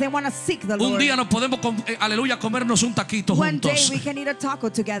come because they want to seek the Un Lord. día nos podemos, aleluya, comernos un taquito One day juntos. we can eat a taco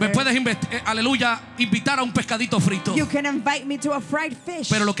Me together. puedes, aleluya, invitar a un pescadito frito. You can invite me to a fried fish.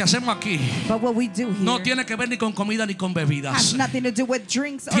 Pero lo que hacemos aquí But what we do here no tiene que ver ni con comida ni con bebidas. has nothing to do with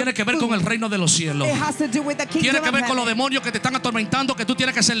drinks or Tiene que ver food. con el reino de los cielos. It has to do with the kingdom Tiene que of ver con los heaven. demonios que te están atormentando, que tú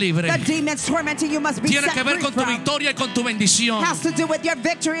tienes que ser libre. The demons tormenting you must be Tiene set que ver free con tu from. victoria y con tu bendición. Has to do with your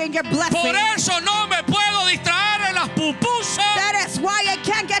victory and your blessing. Por eso no me puedo distraer en las pupusas. That is why I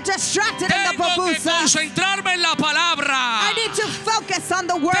can't get distracted in the Tengo que pupusas. concentrarme en la palabra. I need to focus on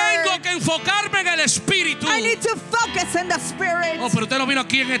the word. Tengo que enfocarme en el espíritu. I need to focus in the spirit. Oh, pero usted no vino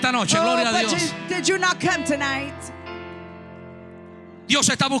aquí en esta noche. Gloria a but Dios. did you not come tonight? Dios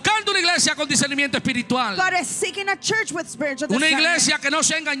está buscando una iglesia con discernimiento espiritual. God is seeking a church with spiritual Una discernment. iglesia que no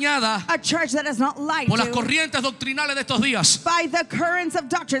sea engañada A church that is not lied por las to corrientes doctrinales de estos días. by the currents of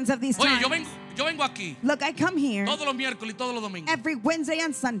doctrines of these Oye, times. yo vengo aquí Look, I come here todos los miércoles y todos los domingos. every Wednesday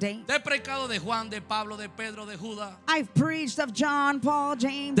and Sunday. Te he predicado de Juan, de Pablo, de Pedro, de Judas, I've preached of John, Paul,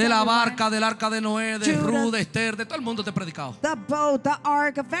 James, de la everyone. barca, del arca de Noé, de Judas. Ruth, de Esther, de todo el mundo te he predicado. The boat, the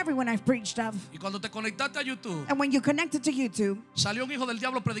ark, of everyone I've preached of. Y cuando te conectaste a YouTube, And when you connected to YouTube, salió un hijo del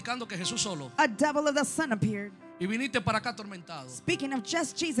diablo predicando que Jesús solo. a devil of the sun appeared. Y viniste para acá atormentado. Speaking of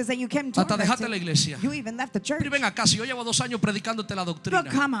just Jesus, and you came Hasta dejaste la tormented. iglesia. You even left the church. Pero ven acá, si yo llevo 2 años predicándote la doctrina.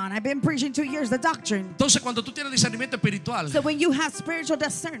 But come on, I've been preaching 2 years the doctrine. Entonces cuando tú tienes discernimiento espiritual, So when you have spiritual tú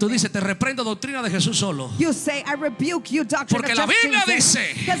discernment, dices, te reprendo doctrina de Jesús solo. you say, I rebuke you, doctrine Porque of la just Biblia Jesus.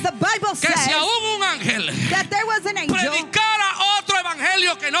 dice Because the Bible Que si says aún un ángel that there was an angel predicara otro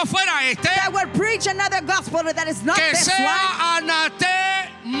evangelio que no fuera este, that would preach another gospel that is not que this sea one,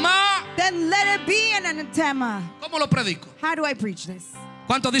 anatema. then let it be an anathema. ¿Cómo lo predico? How do I preach this?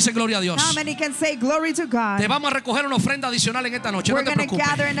 ¿Cuántos dicen gloria a Dios? How many can say glory to God? Te vamos a recoger una ofrenda adicional en esta noche. We're No te going to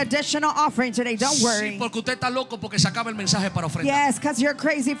gather preocupes. an additional offering today. Don't Sí, worry. porque usted está loco porque se acaba el mensaje para ofrendar. Yes, because you're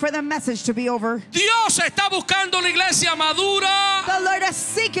crazy for the message to be over. Dios está buscando una iglesia madura The Lord is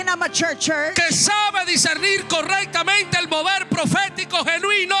seeking a mature church que sabe discernir correctamente el mover profético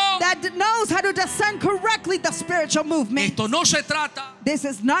genuino. that knows how to discern correctly the spiritual movement. Esto no se trata This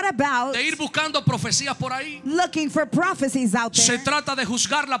is not about de ir buscando profecías por ahí. looking for prophecies out Se there. trata de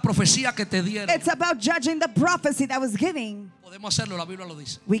juzgar la profecía que te dieron. It's about judging the prophecy that was given. Podemos hacerlo, la Biblia lo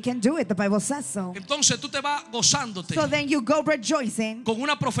dice. We can do it. The Bible says so. Entonces tú te vas gozándote So then you go rejoicing con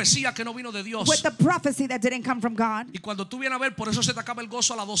una profecía que no vino de Dios. with the prophecy that didn't come from God. Y cuando tú vienes a ver, por eso se te acaba el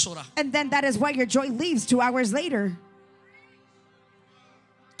gozo a las 2 horas. And then that is why your joy leaves 2 hours later.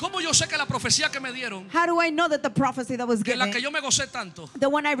 ¿Cómo yo sé que la profecía que me dieron, How do I know that the prophecy that was que la que given, yo me gocé tanto, the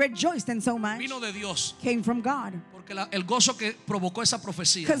one I rejoiced in so much, vino de Dios? came from God? Porque el gozo que provocó esa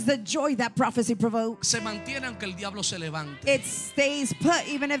profecía Because the joy that prophecy provokes, se mantiene aunque el diablo se levante. it stays put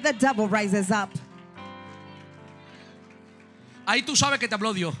even if the devil rises up. Ahí tú sabes que te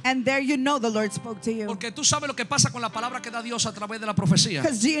habló Dios. And there you know the Lord spoke to you. Porque tú sabes lo que pasa con la palabra que da Dios a través de la profecía.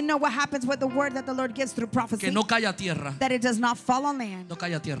 Because do you know what happens with the word that the Lord gives through prophecy? Que no cae a tierra. That it does not fall on land. No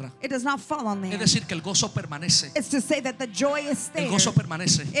cae a tierra. It does not fall on Es land. decir, que el gozo permanece. It's to say that the joy is there. El gozo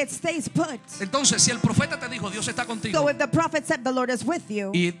permanece. It stays put. Entonces, si el profeta te dijo, Dios está So contigo, if the prophet said the Lord is with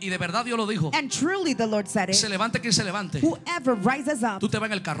you, y de verdad Dios lo dijo, and truly the Lord said se it, levante quien se levante, whoever rises up, tú te vas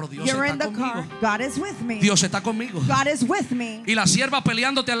en el carro, Dios you're in está the car, conmigo. God is with me. Dios está conmigo. God is with me. Y la sierva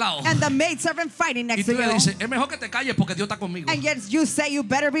peleándote al lado. And the maidservant fighting Y next tú to le you. dices, es mejor que te calles porque Dios está conmigo. And yet you say you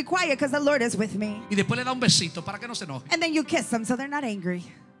better be quiet because the Lord is with me. Y después le da un besito para que no se enoje. And then you kiss them so they're not angry.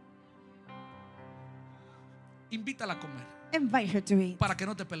 Invítala a comer Invite her to eat para que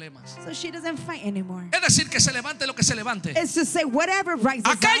no te pelees más. so she doesn't fight anymore. Es decir, que se levante lo que se levante. It's to say whatever rises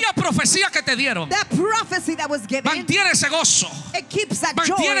up, Aquella profecía que te dieron, that prophecy that was given, mantiene ese gozo, it keeps that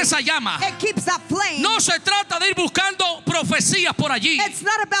joy. mantiene esa llama. It keeps that flame. No se trata de ir buscando profecías por allí. It's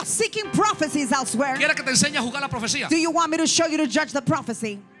not about seeking prophecies elsewhere. ¿Quieres que te enseñe a jugar la profecía? Do you want me to show you to judge the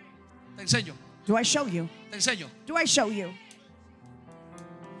prophecy? Te enseño, Do I show you? te enseño. Do I show you?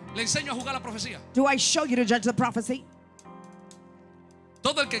 Le enseño a jugar la profecía. Do I show you to judge the prophecy?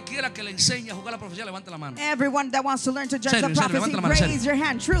 Todo el que quiera que le enseñe a jugar la profecía, levante la mano. Everyone that wants to learn to judge Serio, the serio, prophecy, levanta la mano, serio. raise your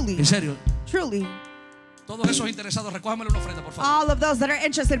hand. Truly, En serio. truly. Todos esos interesados, recójamelo una ofrenda, por favor. All of those that are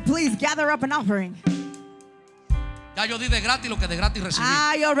interested, please gather up an offering. Ya yo di de gratis lo que de gratis recibí.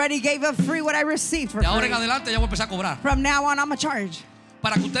 I already gave up free what I received for De ahora en free. adelante ya voy a empezar a cobrar. From now on, I'm a charge.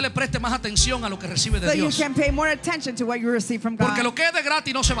 Para que usted le preste más atención a lo que recibe de So you Dios. can pay more attention to what you receive from Porque God. lo que es de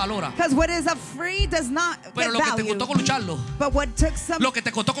gratis no se valora. Because what is a free does not Pero get lo que te value. costó con lucharlo, But what took some lo que te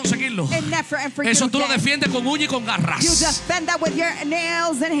costó conseguirlo, an effort and for you eso to tú lo get, defiendes con uña y con you garras. defend that with your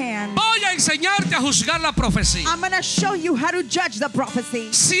nails and hands. Voy a enseñarte a juzgar la profecía. I'm going to show you how to judge the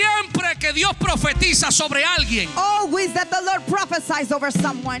prophecy. Siempre que Dios profetiza sobre alguien, Always that the Lord prophesies over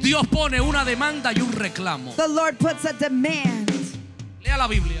someone, Dios pone una demanda y un reclamo. the Lord puts a demand. Lea la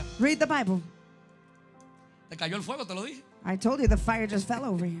Biblia. Read the Bible. Te cayó el fuego, te lo dije. I told you the fire just fell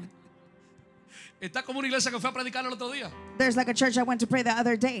over you. Está como una iglesia que fue a predicar el otro día. There's like a church I went to pray the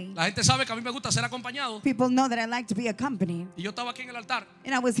other day. La gente sabe que a mí me gusta ser acompañado. People know that I like to be accompanied. Y yo estaba aquí en el altar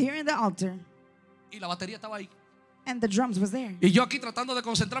And I was here in the altar, y la batería estaba ahí. and the drums was there. Y yo aquí tratando de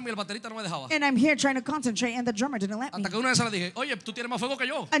concentrarme y el baterista no me dejaba. And I'm here trying to concentrate, and the drummer didn't let me. Hasta que una vez le dije, oye, tú tienes más fuego que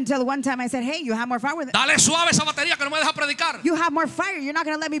yo. Until one time I said, hey, you have more fire with it. Dale suave esa batería que no me deja predicar. You have more fire. You're not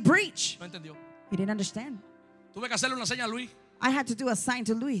going to let me preach. No entendió. He didn't understand. Tuve que hacerle una seña a Luis. I had to do a sign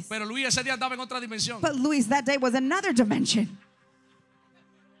to Luis. Pero Luis ese día andaba en otra dimensión. But Luis that day was another dimension.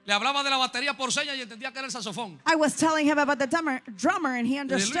 Le hablaba de la batería por señas y entendía que era el saxofón. I was telling him about the drummer and he Luis,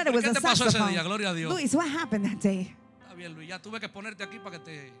 understood it ¿qué was te a pasó ese saxophone. día? Gloria a Dios. Luis, what happened that day? Está bien, Luis, ya tuve que ponerte aquí para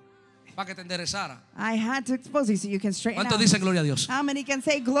que te enderezara. I had to expose you so you can straighten ¿Cuántos out. dicen gloria a Dios? How many can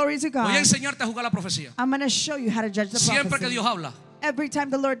say glory to Voy a God? enseñarte a jugar la profecía. I'm going to show you how to judge the Siempre que prophecy. Dios habla, Every time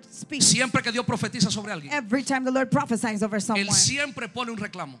the Lord speaks, siempre que Dios profetiza sobre alguien, every time the Lord prophesies over Él someone, siempre pone un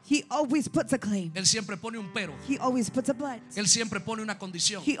reclamo. He always puts a claim. Él siempre pone un pero. He always puts a but. Él siempre pone una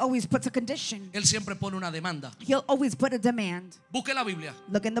condición. He always puts a condition. Él siempre pone una demanda. He'll always put a demand. Busque la Biblia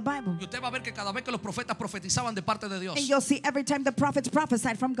Look in the Bible. y usted va a ver que cada vez que los profetas profetizaban de parte de Dios, And you'll see every time the prophets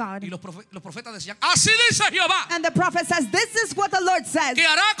prophesied from God. y los profetas decían, así dice Jehová, And the prophet says, this is what the Lord says. que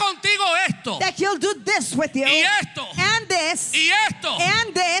hará contigo esto, That He'll do this with you. y esto, And this. y esto,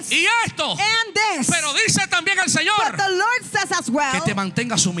 And this. y esto. And this. Pero dice también el Señor But the Lord says as que well te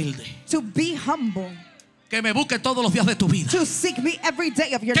mantengas humilde, to be humble. que me busque todos los días de tu vida, To seek me every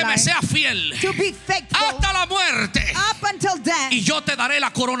day of your que me life. sea fiel To be faithful hasta la muerte, up until death. y yo te daré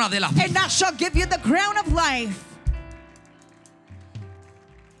la corona de la vida. And I shall give you the crown of life.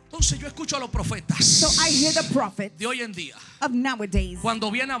 Entonces yo escucho a los profetas So I hear the prophets de hoy en día, of nowadays. cuando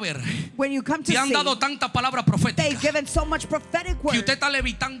viene a ver, When you come to te han see, dado tanta palabra they've profética given so much prophetic que word usted está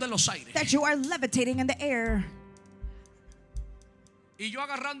levitando en los aires, that you are levitating in the air. y yo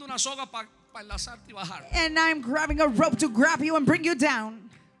agarrando una soga para enlazarte y bajar. And I'm grabbing a rope to grab you and bring you down.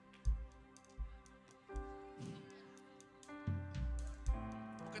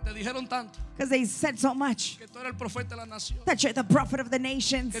 Porque te dijeron tanto Because they said so much. que tú eres el profeta de la nación, That you're the prophet of the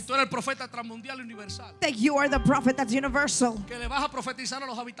nations. que tú eres el profeta transmundial y universal, That you are the prophet that's universal. que le vas a profetizar a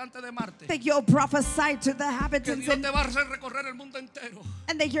los habitantes de Marte, That you'll prophesy to the que inhabitants Dios te va a hacer recorrer el mundo entero.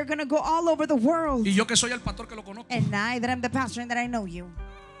 and that you're going to go all over the world. Y yo que soy el pastor que lo conozco, And I, that I'm the pastor and that I know you.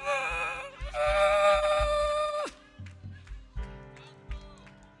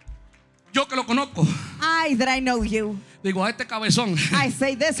 yo que lo conozco, I, that I know you. Digo, a este cabezón, I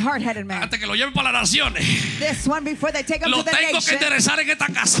say this hard-headed man. hasta que lo lleven para las naciones, This one before they take him lo to the tengo que nation. enderezar en esta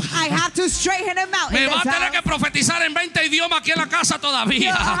casa. I have to straighten him out Me in va a this tener house. que profetizar en 20 idiomas aquí en la casa You'll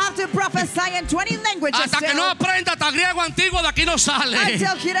todavía. have to prophesy in 20 languages Hasta que still. no aprenda hasta griego antiguo, de aquí no sale.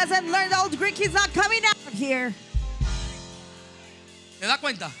 Until he doesn't learn the old Greek, he's not coming out of here. ¿Te das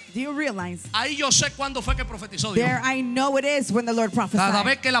cuenta? Do you realize? Ahí yo sé cuándo fue que profetizó Dios. There I know it is when the Lord Cada prophesies.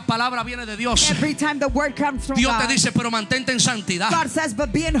 vez que la palabra viene de Dios, Every time the word comes from Dios te God, dice, pero mantente en santidad, God says,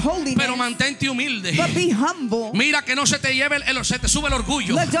 but be in holiness, pero mantente humilde. but be humble. Mira que no se te lleve se te sube el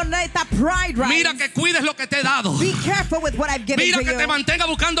orgullo. Look, don't let that pride rise. Mira que cuides lo que te he dado. Be careful with what I've given Mira to que you. te mantenga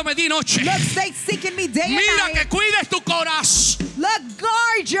buscándome día y noche. Look, stay seeking me day and Mira night. que cuides tu corazón. Look,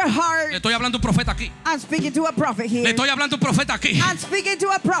 guard your Le heart. estoy hablando a un profeta aquí. I'm speaking to a prophet Le here. estoy hablando a un profeta aquí. I'm speaking to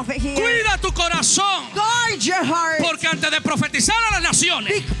a prophet here. Cuida tu corazón. Guard your heart. Porque antes de profetizar a las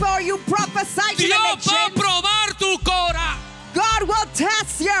naciones, Before you prophesy to the Dios va a nations, probar tu corazón. God will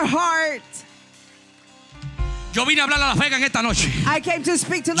test your heart. Yo vine a hablar a Las Vegas en esta noche. I came to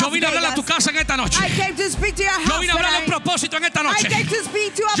speak to Las Yo vine a hablar a tu Vegas. casa en esta noche. I came to speak to your Yo house vine a hablar a un tonight. propósito en esta I noche. came to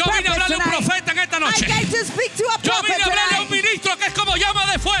speak to a Yo vine a purpose hablarle a un tonight. profeta en esta I noche. came to speak to a Yo prophet vine a hablarle a un tonight. ministro que es como llama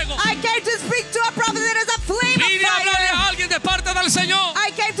de fuego. I came to speak to a prophet that is a flame Vine a of hablarle fire. a alguien de parte del Señor.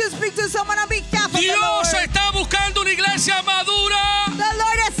 I came to speak to someone on behalf of the Dios Lord. está buscando una iglesia madura The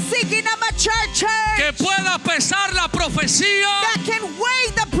Lord is seeking a mature church que pueda pesar la profecía that can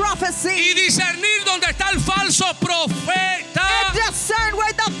weigh the y prophecy discernir dónde está el falso profeta. and discern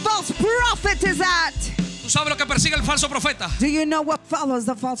where the false prophet is at. ¿Tú sabes lo que persigue el falso profeta? Do you know what follows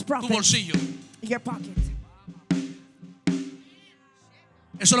the false Tu prophet? bolsillo. Your pocket.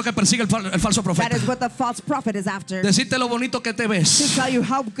 Eso es lo que persigue el falso That profeta. is what the false prophet is after. Decirte lo bonito que te To ves. tell you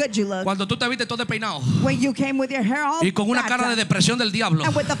how good you look. Cuando tú te viste todo despeinado When you came with your hair all y con una backed cara de up depresión del diablo.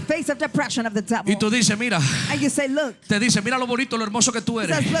 and with the face of depression of the devil. Y tú dices, mira, And you say, look, te dice, mira lo bonito, lo hermoso que tú he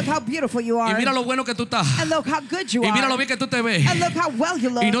eres. says, look how beautiful you Y are. mira lo bueno que tú estás. And look how good you Y mira lo are. bien que tú te ves. And look how well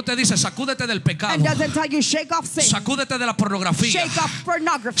you look. Y no te dice, sacúdete del pecado. And doesn't tell you shake off sin. Sacúdete de la pornografía. Shake off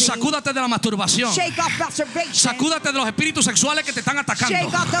pornography. Sacúdate de la masturbación. Shake off masturbation. Sacúdate de los espíritus sexuales que te están atacando.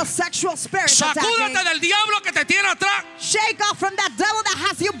 Shake off those sexual spirits Sacúdate attacking. del diablo que te tiene atrás. Shake off from that devil that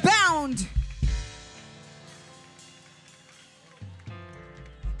has you bound.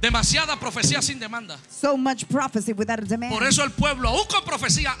 Demasiada profecía sin demanda. So much prophecy without a demand. Por eso el pueblo, aún con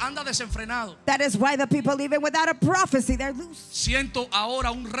profecía, anda desenfrenado. That is why the people, even without a prophecy, they're loose. Siento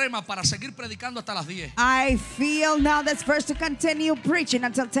ahora un rema para seguir predicando hasta las 10. I feel now this verse to continue preaching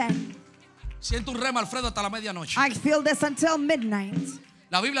until 10. Siento un rema, Alfredo, hasta la medianoche. I feel this until midnight.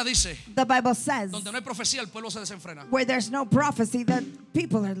 La Biblia dice, The Bible says, donde no hay profecía, el pueblo se desenfrena. where there's no prophecy, the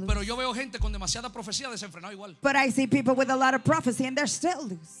people are loose. Pero yo veo gente con demasiada profecía desenfrenado igual. But I see people with a lot of prophecy and they're still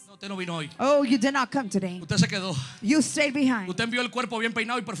loose. No, usted no vino hoy. Oh, you did not come today. Usted se quedó. You stayed behind. Usted envió el cuerpo bien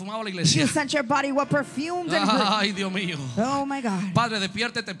peinado y perfumado a la You iglesia. sent your body well perfumed and good. Ay, Dios mío. Oh my God. Padre,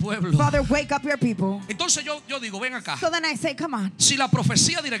 despiértete, pueblo. Father, wake up your people. Entonces yo digo, ven acá. So then I say, come on. Si la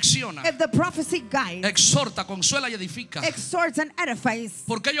profecía direcciona, If the prophecy guides, exhorta, consuela y edifica, exhorts, and edifies,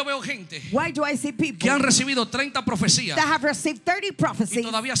 ¿por qué yo veo gente why do I see que people han recibido 30 profecías that have received 30 y prophecies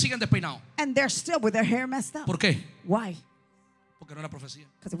todavía siguen despeinados? and they're still with their hair messed up? ¿Por qué? Why? Porque no era profecía.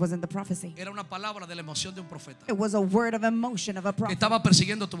 Because it wasn't the prophecy. Era una palabra de la emoción de un profeta It was a word of emotion of a que prophet. estaba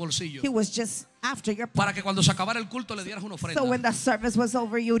persiguiendo tu bolsillo He was just after your para prophet. que cuando se acabara el culto le dieras una So when ofrenda, the service was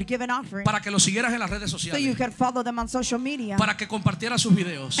over, you would give an offering. para que lo siguieras en las redes So you sociales, could follow them on social media. para que compartieras sus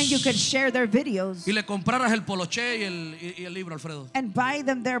videos And you could share their videos. y le compraras el poloché y el libro, Alfredo. And buy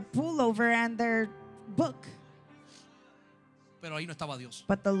them their pullover and their book. Pero ahí no estaba Dios.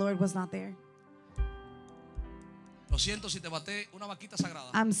 But the Lord was not there. Lo siento si te maté una vaquita sagrada,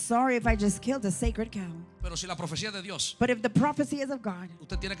 I'm sorry if I just killed a sacred cow. pero si la profecía es de Dios, But if the prophecy is of God,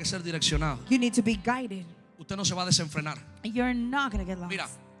 usted tiene que ser direccionado. you need to be guided. Usted no se va a desenfrenar. You're not going to get lost. Mira,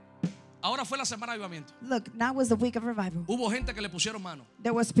 ahora fue la semana de avivamiento. Look, now was the week of revival. Hubo gente que le pusieron mano,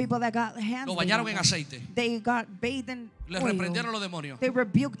 There was people that got hands. lo laid bañaron on en them. aceite, They got bathed in le oil. reprendieron los demonios. They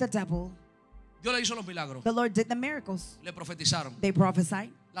rebuked the devil. Dios le hizo los milagros, The Lord did the miracles. le profetizaron. They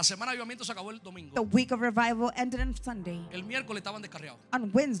prophesied. La semana de avivamiento se acabó el domingo. The week of revival ended on Sunday. El miércoles estaban descarriados.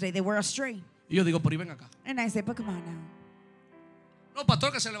 On Wednesday, they were astray. Y yo digo, pero y ven acá. And I say, but come on now. No,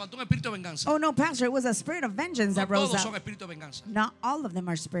 pastor, que se levantó un espíritu de venganza. Oh no, Pastor, it was a spirit of vengeance No that rose todos son up. espíritus de venganza. Not all of them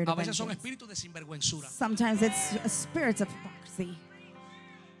are spirit A of veces son vengeance. espíritus de sinvergüenzura. Sometimes it's a spirit of hypocrisy.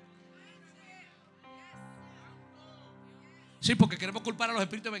 Sí, porque queremos culpar a los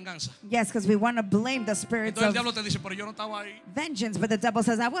espíritus de venganza. Yes, because we want to blame the spirits Entonces el of diablo te dice, pero yo no estaba ahí. vengeance, but the devil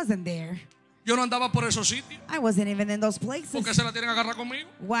says, I wasn't there. Yo Yo no andaba por esos sitios. I wasn't even in those places. ¿Por qué se la tienen que agarrar conmigo?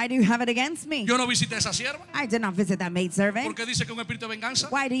 Why do you have it against me? Yo no visité esa sierva. I did not visit that maidservant. ¿Por qué dice que un espíritu de venganza?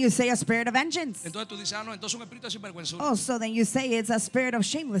 Why do you say a spirit of vengeance? Entonces tú dices, no, entonces un espíritu de sinvergüenza. Oh, so then you say it's a spirit of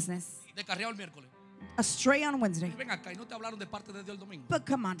shamelessness. Descarriado el miércoles. Astray on Wednesday. Y ven acá y no te hablaron de parte de Dios el domingo. But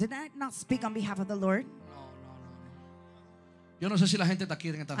come on, did I not speak on behalf of the Lord? Yo no sé si la gente está aquí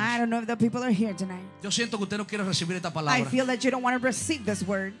en esta I noche. don't know if the people are here tonight. Yo siento que usted no quiere recibir esta I palabra. feel that you don't want to receive this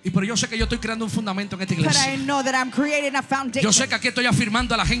word. Y pero yo sé que yo estoy creando un fundamento en esta But I iglesia. know that I'm creating a Yo foundation. sé que aquí estoy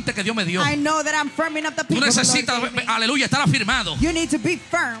afirmando a la gente que Dios me dio. I know that I'm firming up the Tú people the Lord necesitas, gave me. aleluya, estar afirmado. You need to be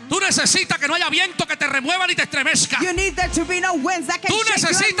firm. Tú necesitas que no haya viento que te remueva ni te estremezca. You need there to be no winds that can Tú shake you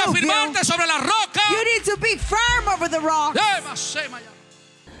and necesitas move you. firmarte sobre la roca. You need to be firm over the rock.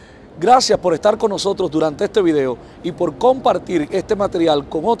 Gracias por estar con nosotros durante este video y por compartir este material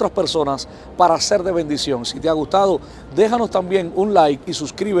con otras personas para ser de bendición. Si te ha gustado, déjanos también un like y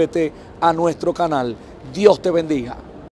suscríbete a nuestro canal. Dios te bendiga.